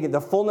understanding the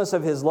fullness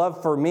of his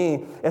love for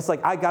me, it's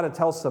like I got to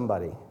tell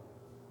somebody.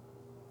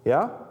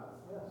 Yeah?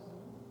 Yes.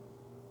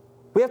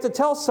 We have to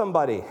tell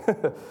somebody.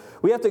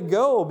 We have to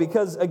go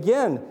because,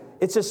 again,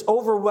 it's just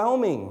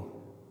overwhelming,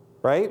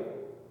 right?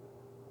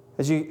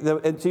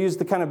 To use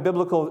the kind of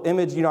biblical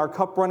image, our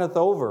cup runneth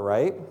over,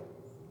 right?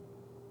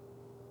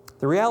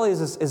 The reality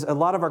is a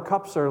lot of our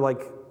cups are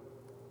like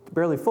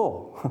barely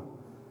full.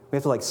 We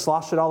have to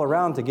slosh it all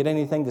around to get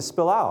anything to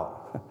spill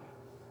out.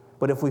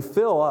 But if we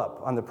fill up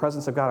on the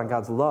presence of God and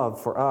God's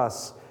love for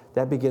us,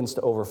 that begins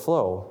to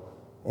overflow,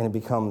 and it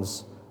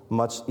becomes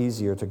much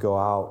easier to go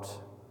out.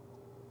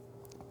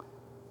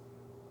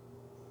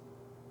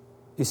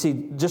 You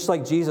see, just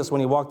like Jesus,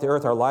 when he walked the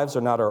earth, our lives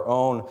are not our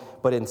own,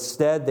 but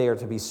instead they are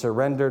to be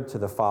surrendered to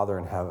the Father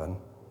in heaven.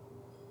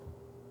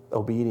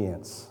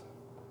 Obedience.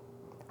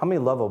 How many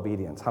love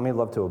obedience? How many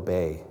love to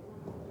obey?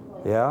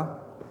 Yeah?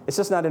 It's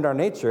just not in our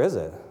nature, is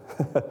it?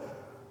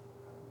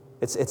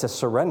 It's a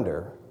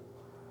surrender.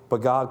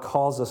 But God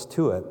calls us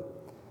to it.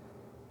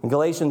 In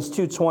Galatians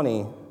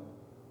 2:20,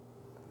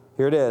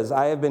 here it is.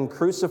 I have been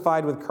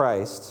crucified with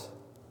Christ.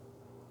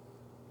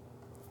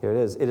 Here it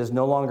is. It is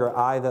no longer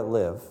I that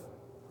live,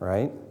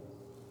 right?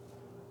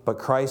 But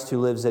Christ who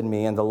lives in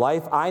me. And the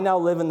life I now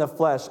live in the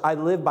flesh, I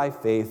live by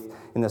faith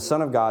in the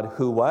Son of God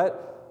who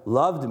what?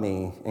 Loved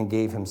me and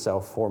gave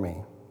himself for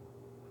me.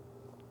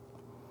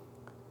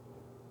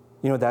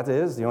 You know what that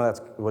is? You know that's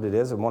what it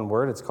is in one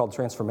word? It's called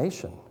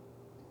transformation.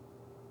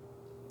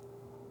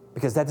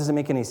 Because that doesn't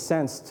make any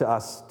sense to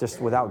us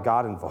just without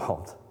God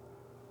involved,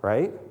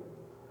 right?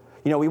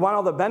 We want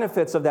all the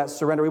benefits of that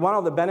surrender. We want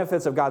all the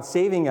benefits of God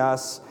saving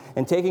us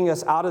and taking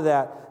us out of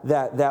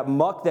that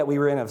muck that we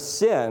were in of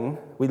sin.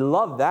 We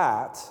love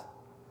that.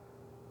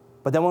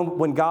 But then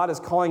when God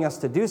is calling us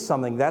to do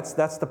something, that's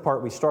the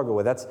part we struggle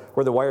with. That's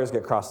where the wires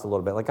get crossed a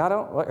little bit.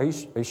 Are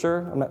you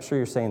sure? I'm not sure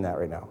you're saying that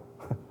right now.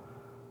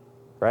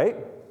 Right?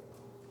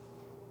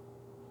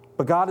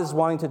 But God is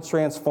wanting to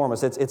transform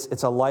us.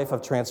 It's a life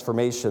of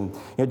transformation.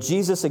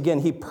 Jesus, again,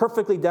 he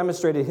perfectly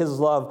demonstrated his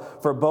love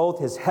for both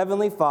his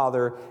heavenly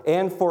Father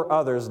and for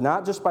others,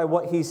 not just by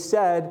what he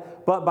said,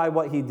 but by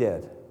what he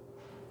did.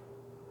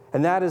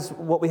 And that is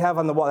what we have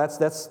on the wall.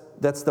 That's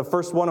the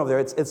first one over there.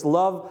 It's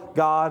love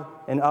God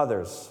and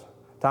others.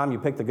 Tom, you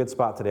picked a good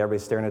spot today.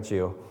 Everybody's staring at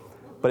you.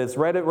 But it's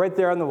right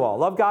there on the wall.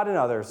 Love God and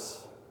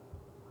others.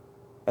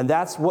 And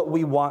that's what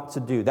we want to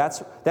do.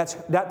 That's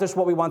not just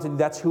what we want to do.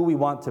 That's who we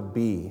want to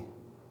be.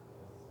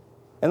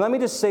 And let me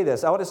just say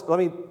this. I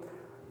want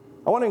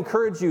to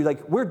encourage you.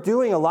 We're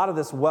doing a lot of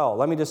this well.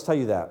 Let me just tell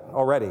you that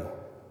already.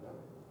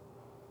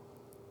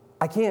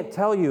 I can't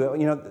tell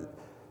you,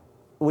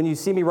 when you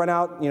see me run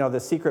out, the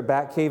secret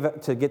back cave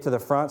to get to the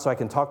front so I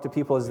can talk to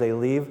people as they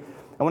leave.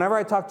 And whenever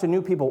I talk to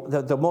new people,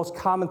 the most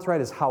common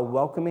thread is how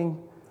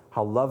welcoming,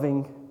 how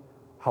loving,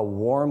 how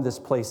warm this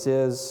place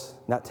is.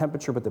 Not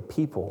temperature, but the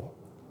people.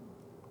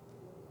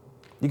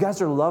 You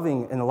guys are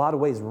loving, in a lot of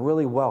ways,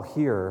 really well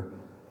here.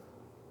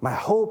 My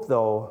hope,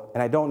 though,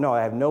 and I don't know,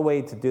 I have no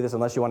way to do this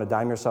unless you want to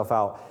dime yourself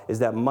out, is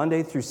that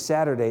Monday through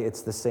Saturday,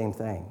 it's the same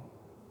thing.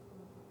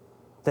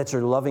 That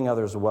you're loving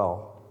others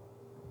well,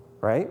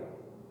 right?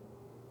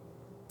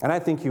 And I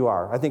think you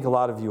are. I think a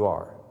lot of you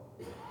are.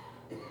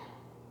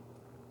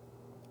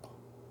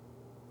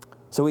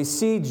 So we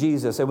see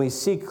Jesus, and we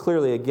see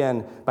clearly,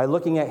 again, by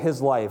looking at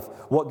his life,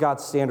 what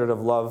God's standard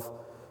of love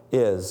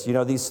is.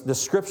 The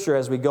scripture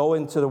as we go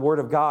into the Word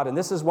of God, and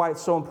this is why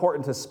it's so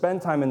important to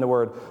spend time in the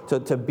Word,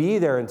 to be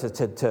there and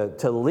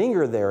to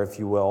linger there, if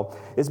you will,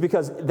 is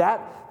because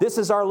this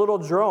is our little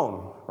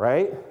drone,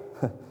 right?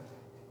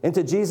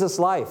 into Jesus'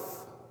 life.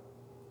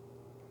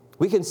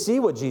 We can see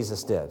what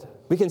Jesus did.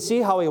 We can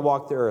see how he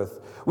walked the earth.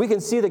 We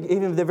can see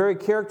even the very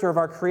character of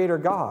our Creator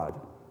God.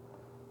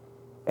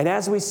 And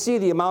as we see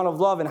the amount of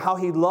love and how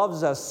he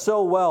loves us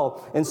so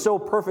well and so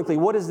perfectly,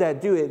 what does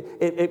that do?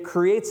 It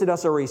creates in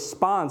us a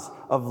response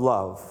of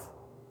love.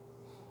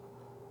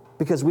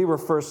 Because we were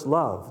first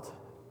loved.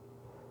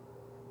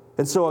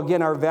 And so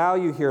again, our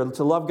value here,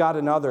 to love God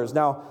and others.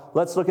 Now,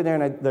 let's look at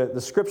there, and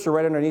the scripture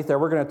right underneath there.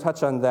 We're going to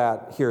touch on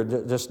that here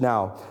just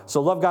now.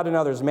 So love God and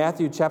others.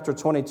 Matthew chapter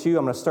 22.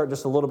 I'm going to start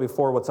just a little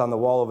before what's on the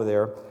wall over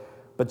there.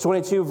 But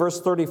 22, verse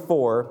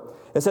 34,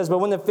 it says, "But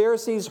when the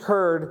Pharisees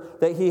heard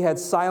that he had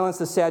silenced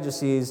the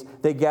Sadducees,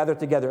 they gathered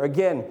together."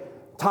 Again,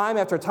 time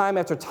after time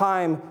after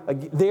time,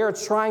 they are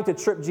trying to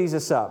trip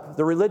Jesus up.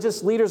 The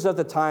religious leaders of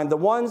the time, the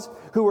ones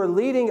who were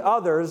leading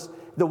others,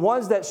 the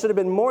ones that should have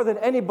been more than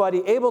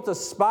anybody able to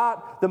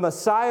spot the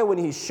Messiah when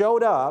he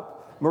showed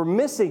up, were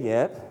missing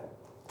it,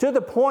 to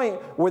the point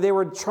where they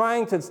were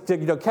trying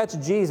to catch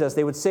Jesus.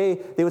 They would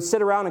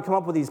sit around and come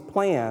up with these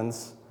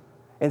plans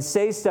and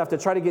say stuff to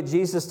try to get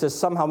Jesus to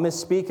somehow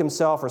misspeak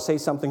himself or say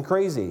something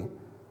crazy.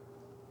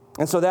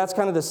 And so that's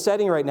kind of the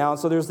setting right now. And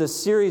so there's this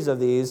series of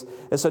these.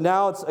 And so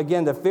now it's,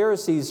 again, the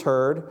Pharisees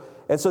heard.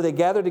 And so they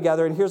gathered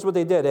together, and here's what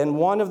they did. And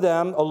one of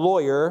them, a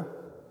lawyer,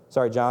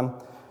 sorry,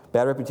 John,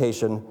 bad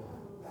reputation.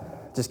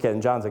 Just kidding,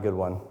 John's a good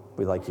one.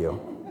 We like you.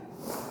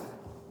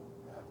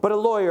 But a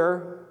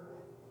lawyer,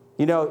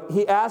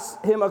 he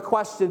asked him a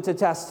question to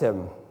test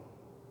him.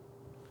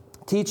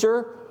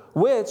 "Teacher,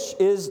 which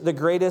is the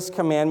greatest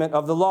commandment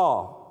of the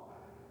law?"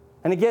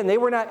 And again, they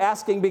were not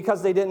asking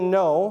because they didn't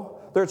know.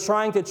 They're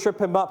trying to trip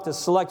him up to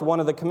select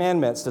one of the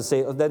commandments to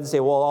say,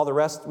 well, all the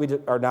rest we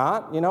are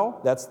not,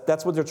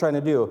 That's what they're trying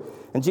to do.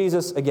 And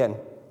Jesus, again,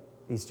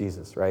 he's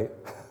Jesus, right?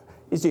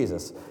 He's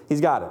Jesus. He's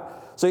got it.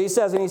 So he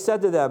says, and he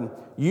said to them,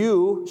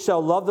 "You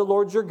shall love the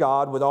Lord your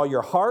God with all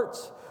your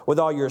heart, with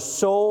all your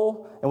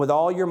soul, and with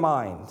all your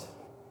mind.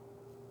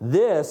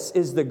 This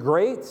is the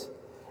great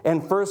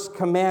and first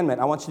commandment."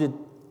 I want you to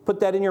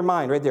put that in your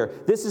mind right there.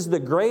 This is the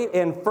great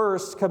and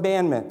first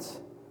commandment.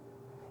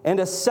 And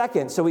a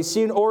second, so we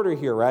see an order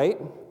here, right?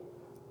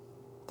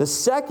 The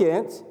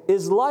second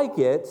is like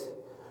it.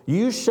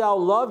 You shall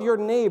love your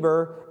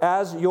neighbor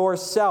as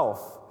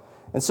yourself.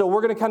 And so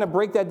we're going to kind of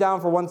break that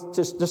down for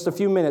just a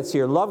few minutes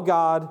here. Love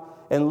God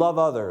and love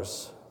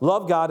others.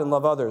 Love God and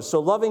love others. So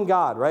loving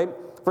God, right?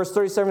 Verse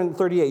 37 and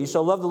 38. You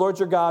shall love the Lord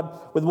your God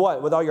with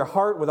what? With all your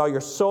heart, with all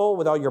your soul,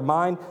 with all your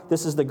mind.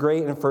 This is the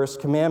great and first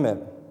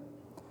commandment.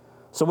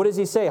 So what does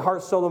he say?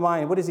 Heart, soul, and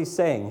mind. What is he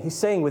saying? He's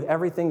saying with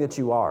everything that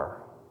you are.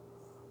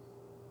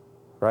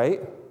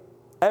 Right?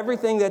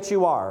 Everything that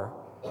you are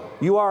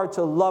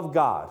to love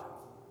God.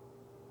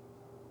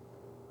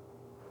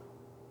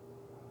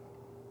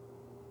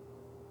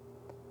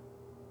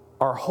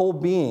 Our whole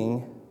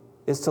being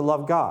is to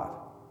love God.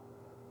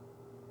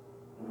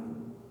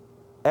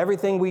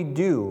 Everything we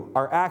do,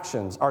 our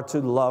actions, are to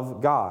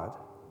love God.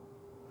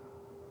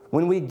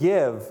 When we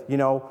give,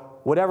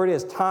 whatever it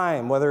is,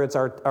 time, whether it's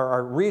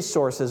our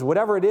resources,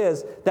 whatever it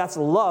is, that's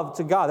love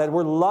to God, that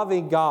we're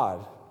loving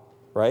God,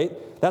 right?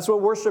 That's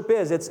what worship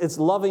is. It's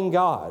loving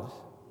God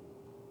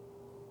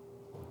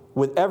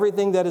with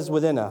everything that is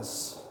within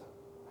us.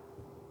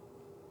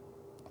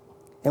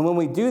 And when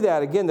we do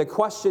that, again, the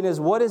question is,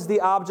 what is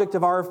the object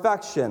of our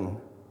affection?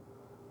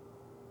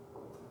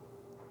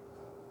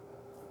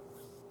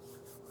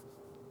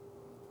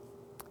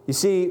 You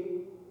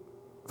see,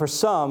 for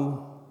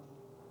some,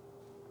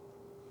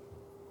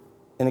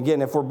 and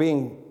again, if we're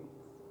being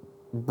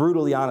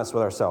brutally honest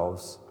with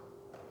ourselves,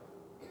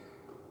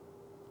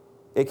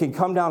 it can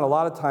come down a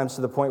lot of times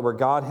to the point where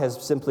God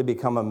has simply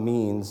become a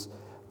means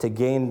to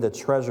gain the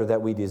treasure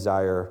that we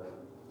desire,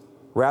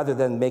 rather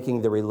than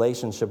making the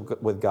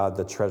relationship with God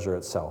the treasure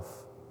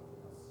itself.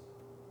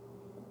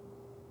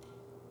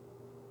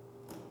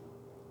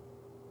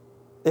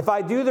 If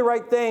I do the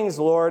right things,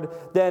 Lord,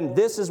 then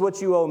this is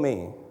what you owe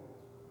me.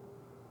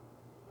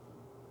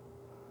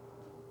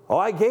 Oh,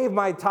 I gave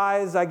my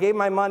tithes, I gave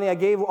my money, I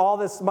gave all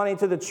this money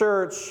to the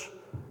church.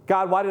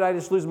 God, why did I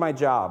just lose my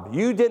job?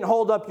 You didn't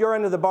hold up your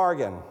end of the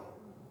bargain.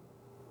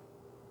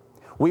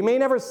 We may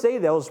never say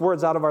those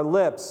words out of our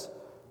lips,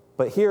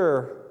 but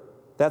here,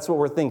 that's what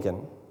we're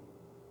thinking.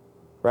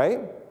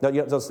 Right? No,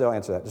 you don't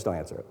answer that. Just don't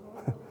answer it.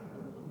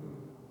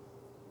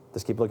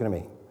 Just keep looking at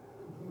me.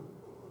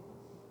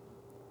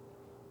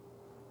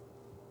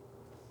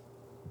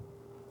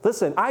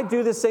 Listen, I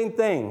do the same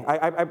thing.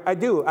 I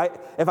do.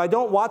 If I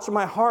don't watch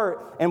my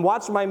heart and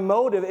watch my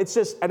motive, it's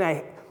just, can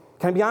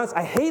I be honest?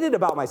 I hate it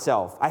about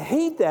myself. I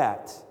hate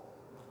that.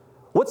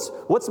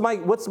 What's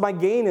my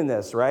gain in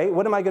this, right?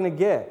 What am I going to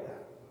get?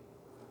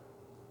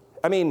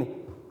 I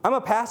mean, I'm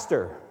a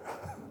pastor,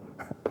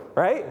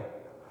 right?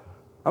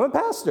 I'm a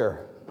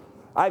pastor.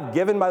 I've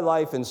given my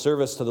life in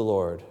service to the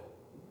Lord.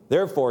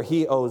 Therefore,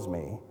 he owes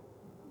me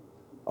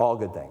all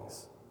good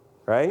things,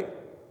 right?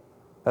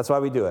 That's why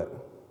we do it.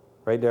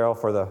 Right, Daryl,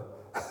 for the...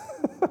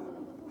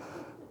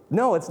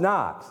 No, it's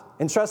not.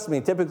 And trust me,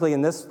 typically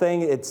in this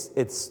thing,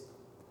 it's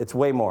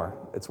way more.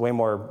 It's way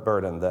more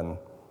burden than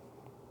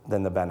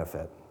the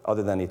benefit,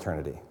 other than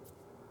eternity.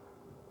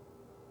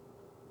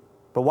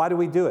 But why do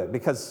we do it?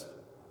 Because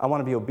I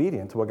want to be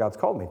obedient to what God's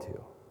called me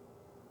to.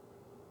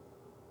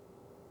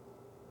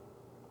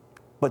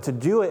 But to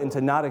do it and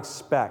to not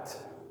expect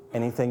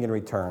anything in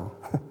return,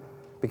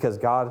 because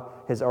God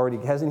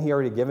hasn't He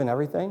already given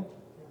everything?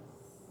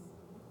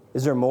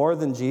 Is there more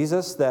than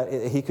Jesus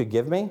that He could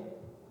give me?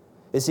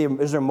 Is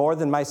there more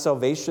than my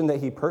salvation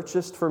that He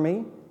purchased for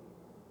me?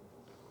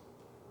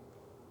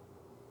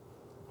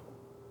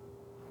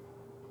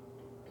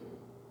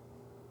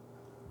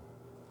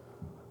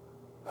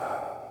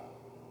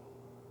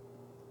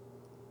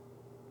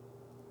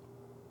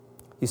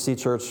 You see,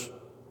 church,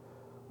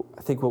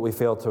 I think what we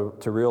fail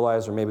to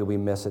realize, or maybe we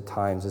miss at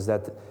times, is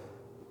that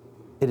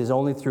it is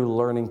only through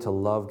learning to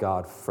love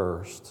God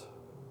first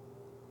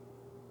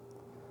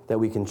that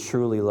we can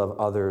truly love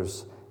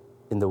others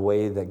in the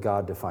way that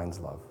God defines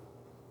love.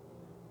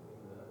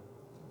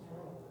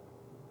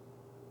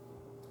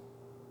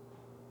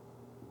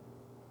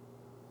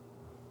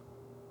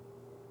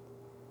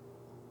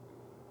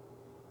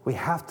 We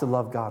have to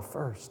love God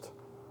first.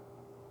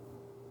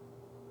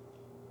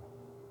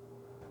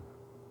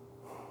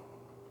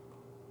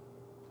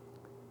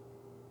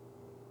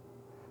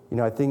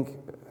 I think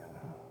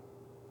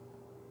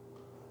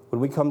when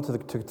we come to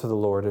the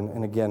Lord,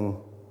 and again,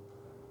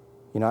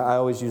 I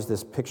always use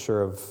this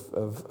picture of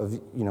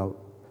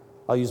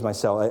I'll use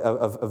myself,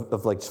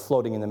 of like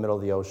floating in the middle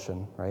of the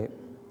ocean, right?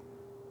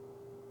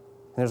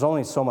 And there's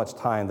only so much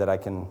time that I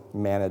can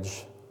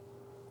manage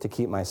to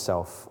keep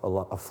myself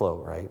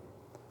afloat, right?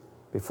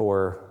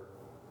 Before,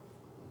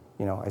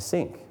 I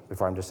sink,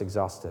 before I'm just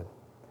exhausted.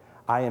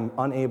 I am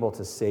unable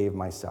to save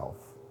myself.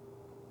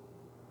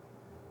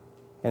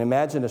 And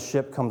imagine a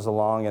ship comes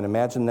along, and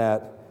imagine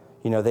that,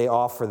 they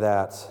offer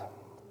that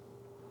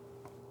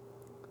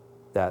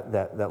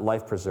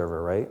life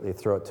preserver, right? They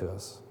throw it to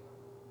us.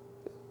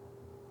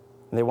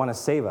 And they want to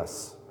save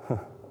us.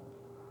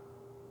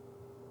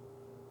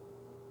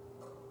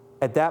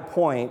 At that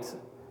point,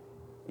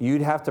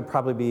 you'd have to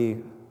probably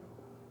be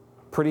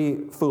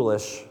pretty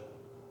foolish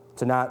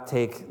to not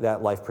take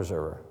that life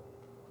preserver.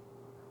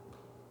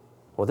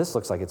 Well, this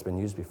looks like it's been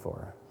used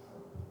before.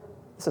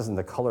 This isn't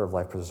the color of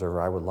life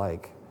preserver I would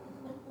like.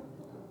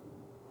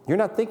 You're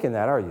not thinking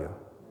that, are you?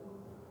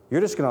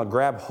 You're just going to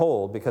grab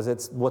hold because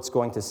it's what's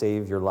going to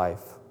save your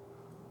life.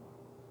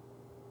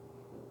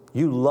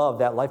 You love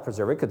that life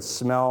preserver. It could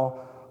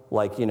smell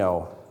like,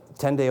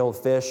 10-day-old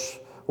fish,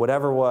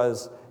 whatever it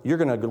was. You're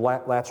going to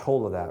latch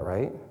hold of that,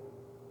 right?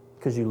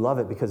 Because you love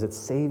it, because it's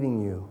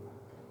saving you.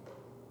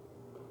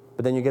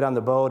 But then you get on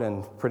the boat,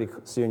 and pretty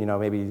soon,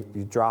 maybe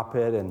you drop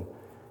it, and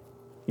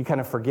you kind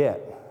of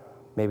forget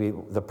maybe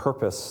the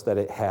purpose that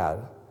it had.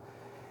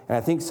 And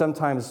I think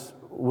sometimes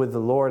with the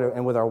Lord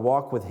and with our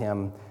walk with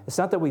Him, it's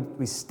not that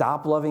we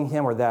stop loving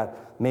Him, or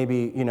that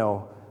maybe, we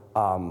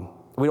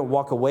don't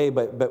walk away,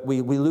 but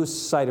we lose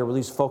sight, or we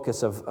lose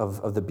focus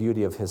of the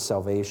beauty of His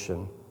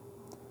salvation.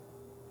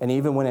 And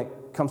even when it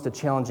comes to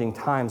challenging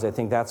times, I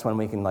think that's when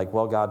we can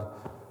well, God,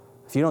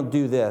 if you don't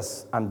do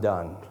this, I'm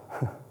done.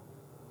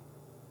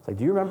 It's like,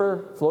 do you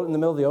remember floating in the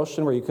middle of the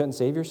ocean where you couldn't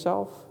save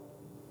yourself?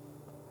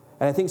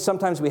 And I think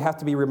sometimes we have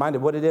to be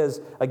reminded what it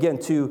is, again,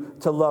 to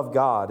love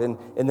God,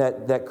 and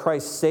that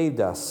Christ saved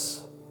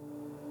us.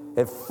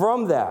 And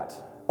from that,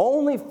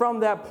 only from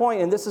that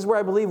point, and this is where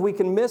I believe we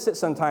can miss it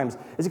sometimes,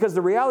 is because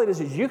the reality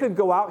is you could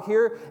go out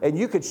here and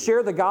you could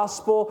share the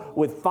gospel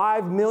with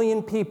 5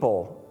 million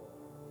people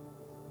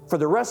for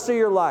the rest of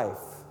your life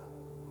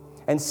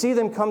and see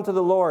them come to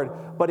the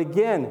Lord. But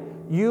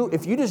again,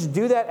 if you just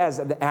do that as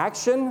an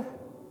action,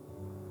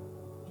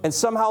 and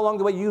somehow along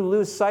the way you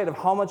lose sight of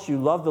how much you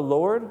love the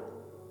Lord,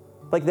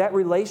 like that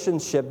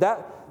relationship,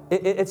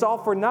 it's all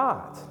for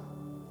naught.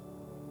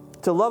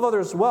 To love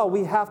others well,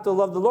 we have to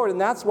love the Lord.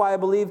 And that's why I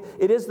believe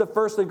it is the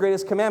first and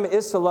greatest commandment,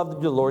 is to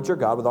love the Lord your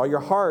God with all your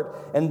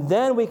heart. And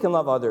then we can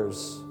love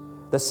others.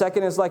 The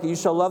second is like it, you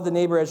shall love the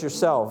neighbor as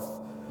yourself.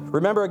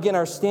 Remember, again,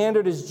 our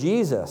standard is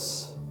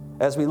Jesus.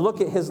 As we look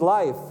at His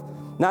life,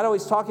 not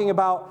always talking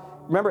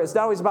about, remember, it's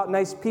not always about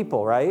nice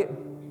people, right?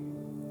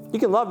 You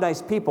can love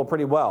nice people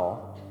pretty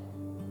well.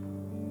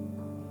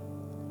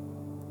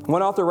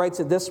 One author writes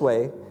it this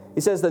way.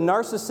 He says, the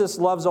narcissist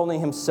loves only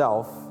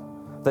himself.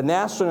 The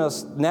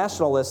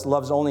nationalist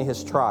loves only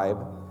his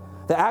tribe.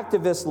 The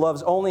activist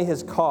loves only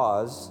his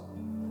cause.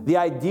 The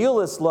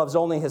idealist loves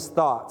only his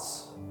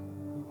thoughts.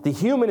 The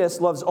humanist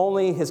loves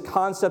only his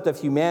concept of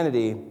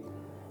humanity.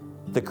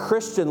 The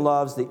Christian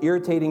loves the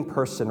irritating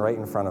person right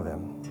in front of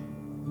him.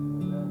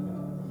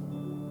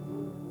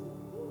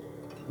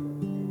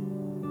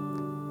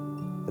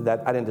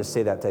 I didn't just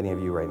say that to any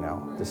of you right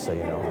now, just so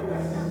you know.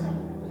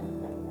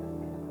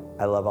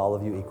 I love all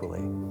of you equally.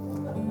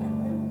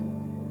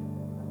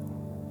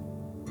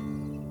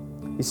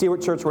 You see,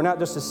 church, we're not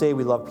just to say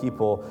we love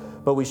people,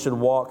 but we should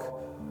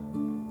walk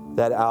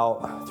that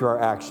out through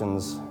our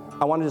actions.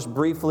 I want to just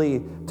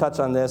briefly touch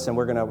on this, and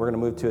we're gonna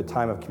move to a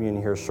time of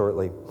communion here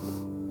shortly.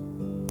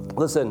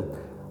 Listen,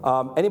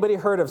 anybody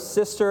heard of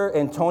Sister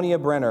Antonia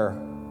Brenner?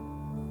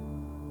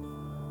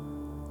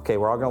 Okay,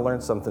 we're all going to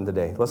learn something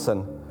today.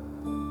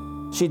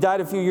 Listen, She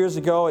died a few years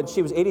ago, and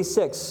she was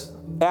 86,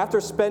 after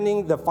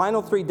spending the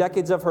final 3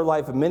 decades of her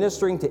life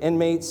ministering to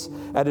inmates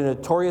at a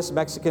notorious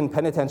Mexican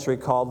penitentiary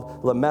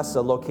called La Mesa,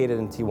 located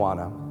in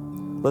Tijuana.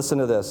 Listen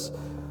to this.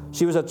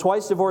 She was a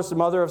twice-divorced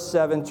mother of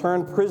 7,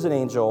 turned prison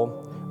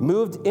angel,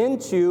 moved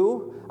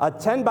into a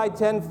 10 by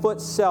 10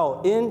 foot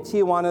cell in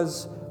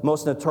Tijuana's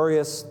most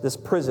notorious, this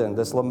prison,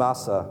 this La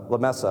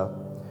Mesa,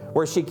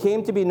 where she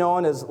came to be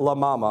known as La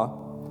Mama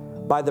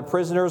by the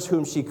prisoners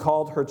whom she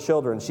called her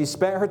children. She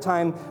spent her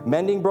time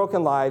mending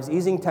broken lives,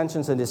 easing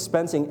tensions, and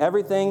dispensing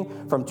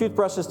everything from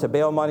toothbrushes to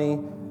bail money.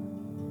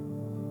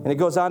 And it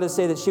goes on to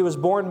say that she was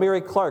born Mary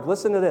Clark.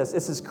 Listen to this.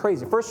 This is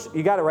crazy. First,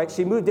 you got it right.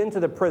 She moved into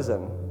the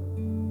prison.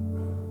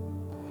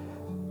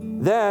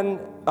 Then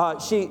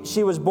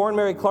she was born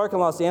Mary Clark in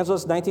Los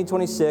Angeles,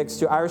 1926,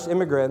 to Irish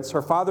immigrants.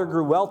 Her father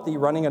grew wealthy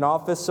running an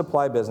office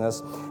supply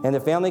business, and the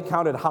family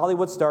counted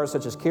Hollywood stars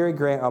such as Cary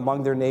Grant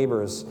among their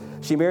neighbors.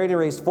 She married and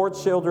raised 4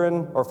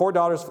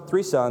 daughters,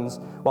 3 sons,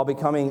 while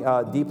becoming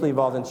deeply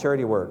involved in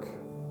charity work.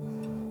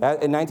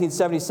 In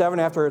 1977,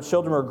 after her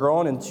children were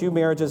grown and 2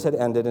 marriages had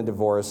ended in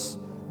divorce,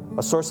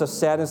 a source of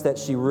sadness that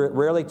she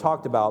rarely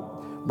talked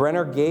about,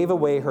 Brenner gave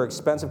away her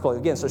expensive clothes.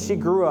 Again, so she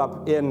grew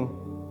up in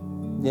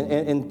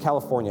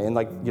California, in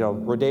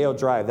Rodeo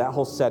Drive, that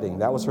whole setting.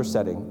 That was her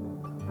setting.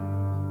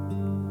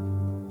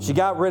 She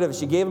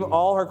gave him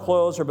all her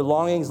clothes, her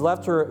belongings,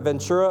 left her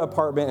Ventura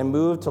apartment, and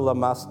moved to La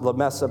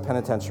Mesa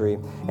Penitentiary,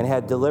 and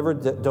had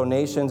delivered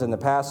donations in the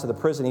past to the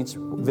prison, each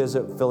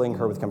visit filling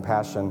her with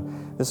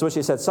compassion. This is what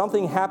she said.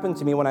 Something happened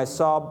to me when I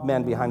saw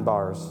men behind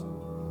bars.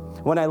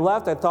 When I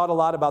left, I thought a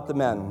lot about the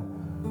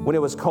men. When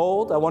it was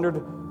cold, I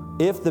wondered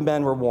if the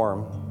men were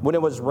warm. When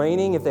it was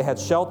raining, if they had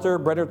shelter.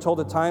 Brenner told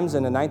the Times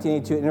in a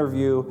 1982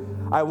 interview,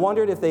 I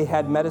wondered if they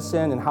had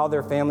medicine and how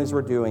their families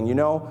were doing. You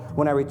know,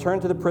 when I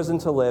returned to the prison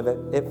to live,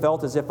 it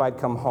felt as if I'd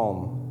come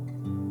home.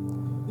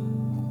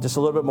 Just a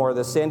little bit more of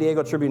this. San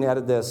Diego Tribune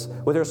added this.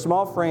 With her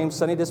small frame,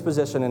 sunny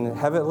disposition, and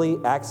heavily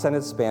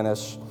accented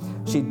Spanish,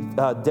 she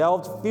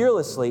delved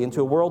fearlessly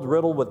into a world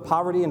riddled with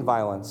poverty and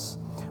violence,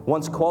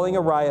 once quelling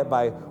a riot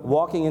by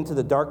walking into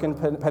the darkened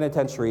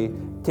penitentiary,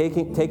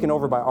 taken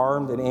over by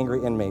armed and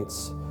angry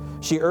inmates.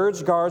 She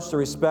urged guards to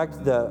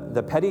respect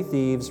the petty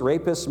thieves,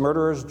 rapists,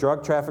 murderers,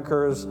 drug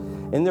traffickers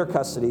in their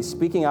custody,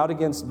 speaking out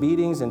against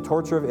beatings and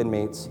torture of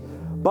inmates.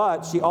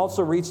 But she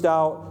also reached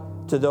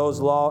out to those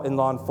law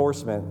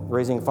enforcement,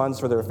 raising funds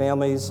for their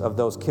families of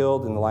those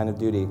killed in the line of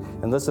duty.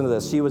 And listen to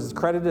this. She was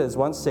credited as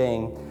once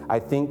saying, I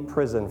think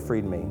prison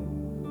freed me.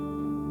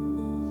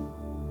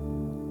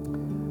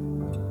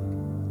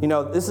 You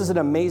know, this is an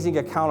amazing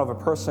account of a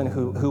person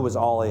who was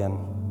all in,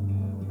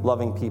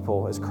 loving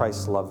people as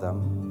Christ loved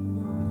them.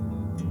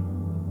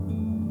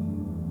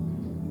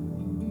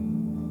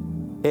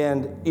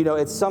 And, you know,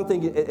 it's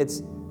something,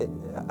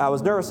 I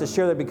was nervous to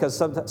share that because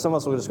some of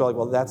us will just go like,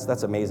 well,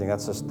 that's amazing.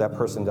 That's just that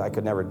person, I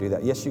could never do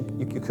that. Yes, you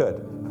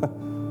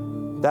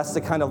could. That's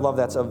the kind of love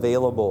that's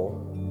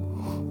available.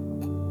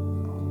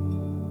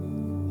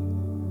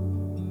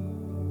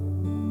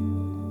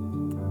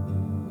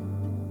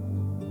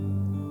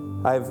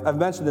 I've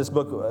mentioned this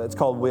book. It's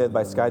called With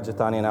by Skye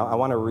Jethani, and I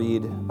want to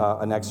read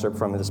an excerpt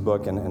from this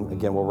book, and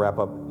again, we'll wrap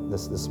up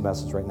this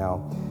message right now.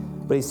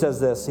 But he says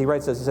this, he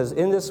writes this, he says,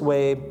 in this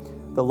way,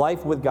 the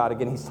life with God,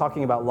 again, he's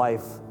talking about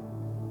life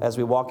as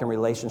we walk in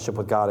relationship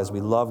with God, as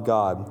we love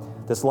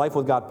God. This life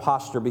with God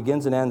posture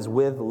begins and ends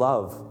with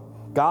love.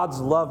 God's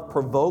love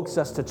provokes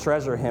us to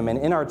treasure him, and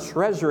in our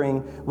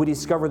treasuring, we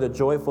discover the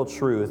joyful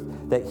truth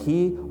that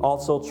he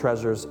also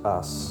treasures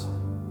us.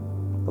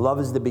 Love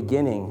is the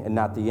beginning and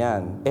not the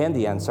end,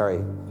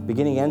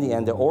 beginning and the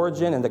end, the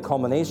origin and the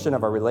culmination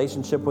of our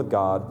relationship with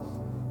God.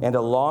 And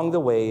along the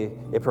way,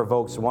 it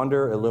provokes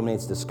wonder,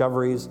 illuminates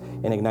discoveries,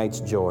 and ignites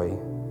joy.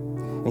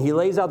 And he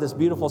lays out this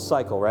beautiful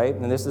cycle, right?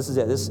 And this is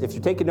it. If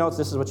you're taking notes,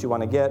 this is what you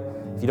want to get.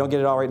 If you don't get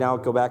it all right now,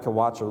 go back and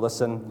watch or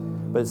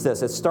listen. But it's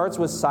this. It starts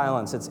with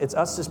silence. It's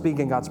us just being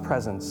in God's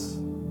presence.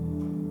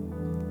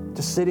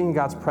 Just sitting in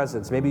God's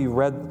presence. Maybe you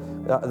read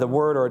the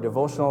word or a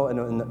devotional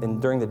and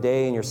during the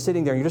day, and you're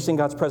sitting there, and you're just in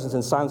God's presence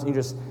in silence,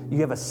 and you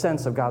have a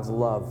sense of God's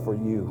love for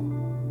you.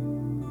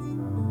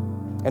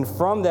 And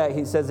from that,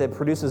 he says it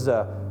produces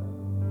a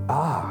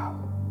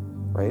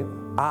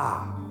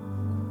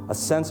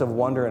sense of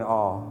wonder and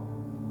awe.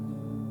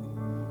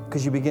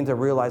 Because you begin to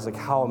realize like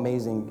how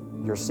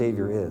amazing your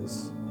Savior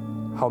is,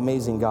 how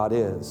amazing God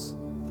is.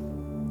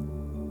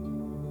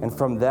 And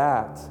from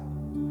that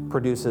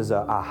produces a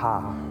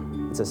aha.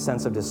 It's a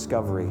sense of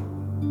discovery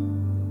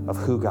of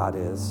who God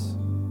is.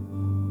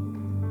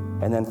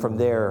 And then from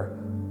there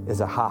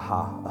is a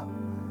ha-ha,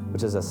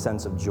 which is a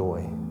sense of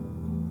joy.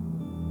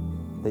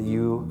 That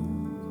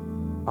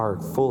you are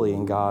fully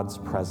in God's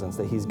presence,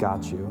 that he's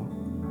got you.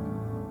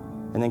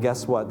 And then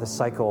guess what? The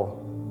cycle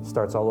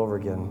starts all over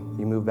again.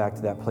 You move back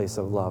to that place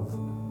of love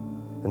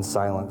and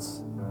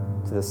silence,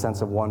 to the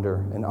sense of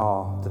wonder and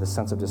awe, to the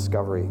sense of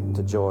discovery,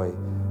 to joy,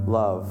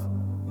 love,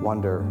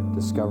 wonder,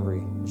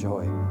 discovery,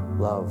 joy,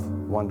 love,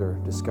 wonder,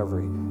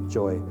 discovery,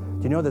 joy.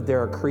 Do you know that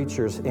there are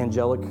creatures,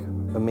 angelic,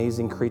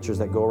 amazing creatures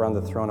that go around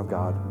the throne of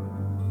God?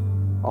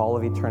 all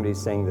of eternity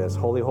saying this,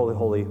 holy, holy,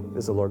 holy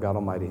is the Lord God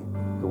Almighty,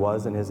 who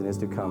was and is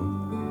to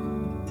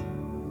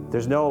come.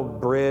 There's no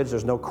bridge,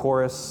 there's no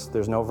chorus,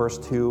 there's no verse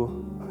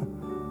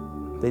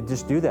 2. They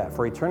just do that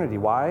for eternity.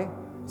 Why?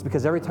 It's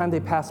because every time they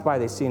pass by,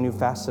 they see a new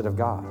facet of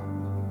God.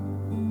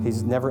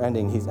 He's never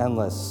ending, he's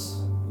endless.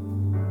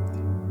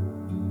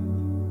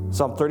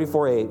 Psalm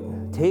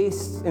 34:8,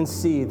 taste and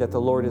see that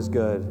the Lord is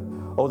good.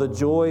 Oh, the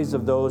joys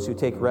of those who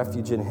take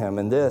refuge in him.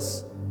 And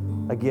this,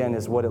 again,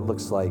 is what it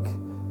looks like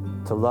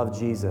to love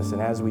Jesus.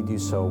 And as we do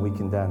so, we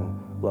can then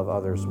love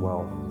others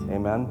well.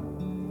 Amen?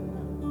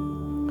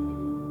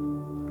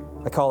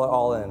 I call it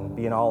all in,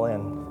 being all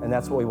in. And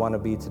that's what we want to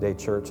be today,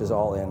 church, is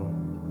all in.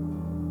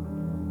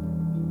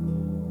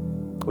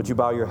 Would you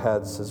bow your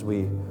heads as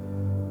we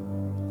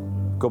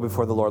go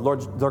before the Lord?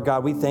 Lord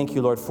God, we thank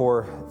you, Lord,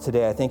 for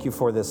today. I thank you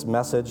for this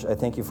message. I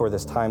thank you for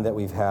this time that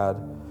we've had.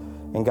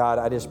 And God,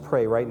 I just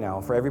pray right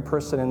now for every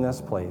person in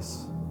this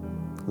place,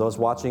 those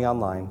watching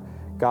online,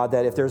 God,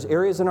 that if there's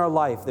areas in our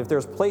life, if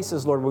there's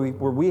places, Lord,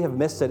 where we have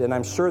missed it, and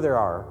I'm sure there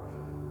are,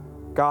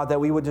 God, that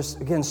we would just,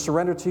 again,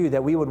 surrender to you,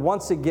 that we would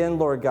once again,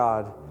 Lord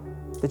God,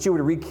 that you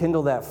would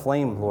rekindle that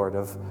flame, Lord,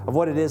 of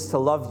what it is to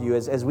love you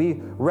as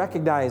we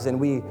recognize and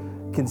we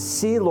can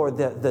see, Lord,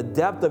 the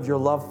depth of your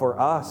love for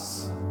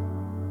us.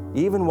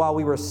 Even while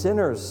we were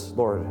sinners,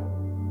 Lord,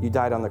 you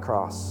died on the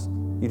cross.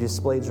 You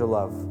displayed your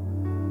love.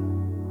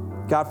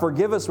 God,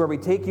 forgive us where we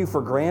take you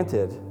for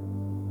granted.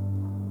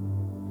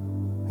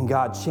 And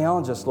God,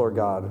 challenge us, Lord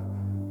God,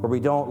 where we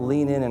don't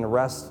lean in and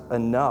rest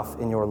enough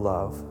in your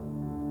love.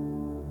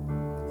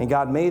 And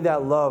God, may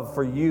that love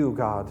for you,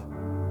 God,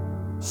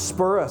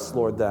 spur us,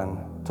 Lord, then,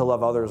 to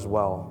love others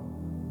well.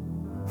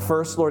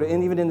 First, Lord,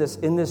 and even in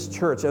this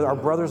church, our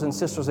brothers and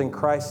sisters in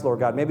Christ, Lord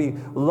God, maybe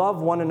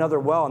love one another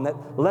well, and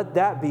let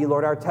that be,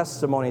 Lord, our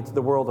testimony to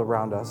the world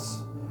around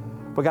us.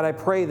 But God, I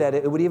pray that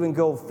it would even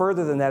go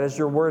further than that, as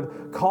your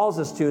word calls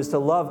us to, is to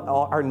love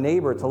our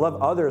neighbor, to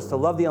love others, to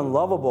love the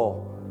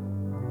unlovable.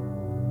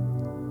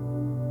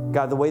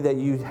 God, the way that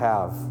you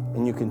have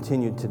and you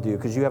continue to do,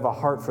 because you have a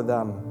heart for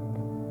them.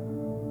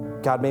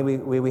 God, may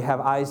we have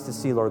eyes to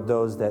see, Lord,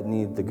 those that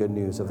need the good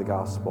news of the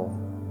gospel.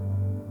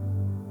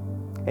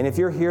 And if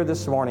you're here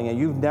this morning and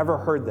you've never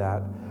heard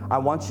that, I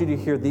want you to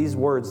hear these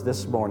words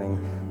this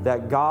morning,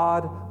 that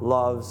God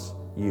loves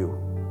you.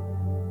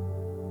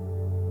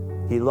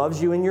 He loves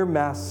you in your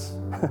mess.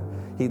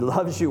 He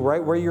loves you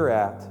right where you're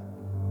at.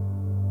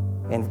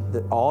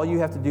 And all you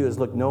have to do is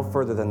look no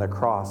further than the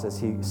cross, as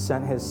he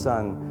sent his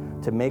son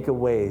to make a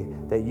way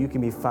that you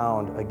can be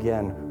found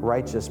again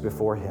righteous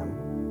before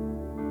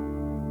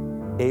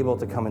him, able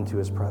to come into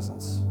his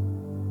presence.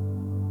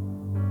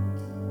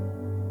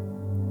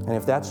 And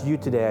if that's you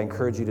today, I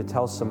encourage you to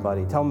tell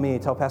somebody. Tell me,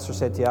 tell Pastor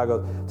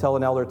Santiago, tell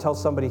an elder, tell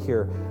somebody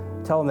here.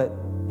 Tell them that,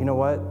 you know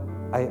what,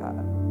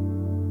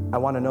 I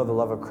want to know the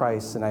love of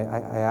Christ, and I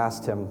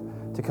asked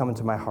him to come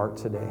into my heart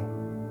today.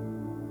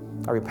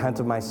 I repent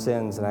of my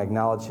sins, and I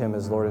acknowledge him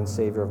as Lord and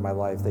Savior of my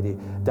life, that he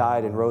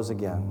died and rose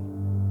again.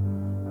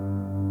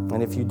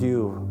 And if you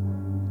do,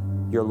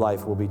 your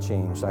life will be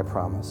changed, I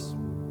promise.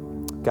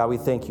 God, we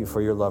thank you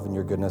for your love and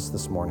your goodness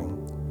this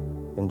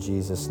morning. In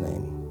Jesus'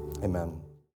 name, amen.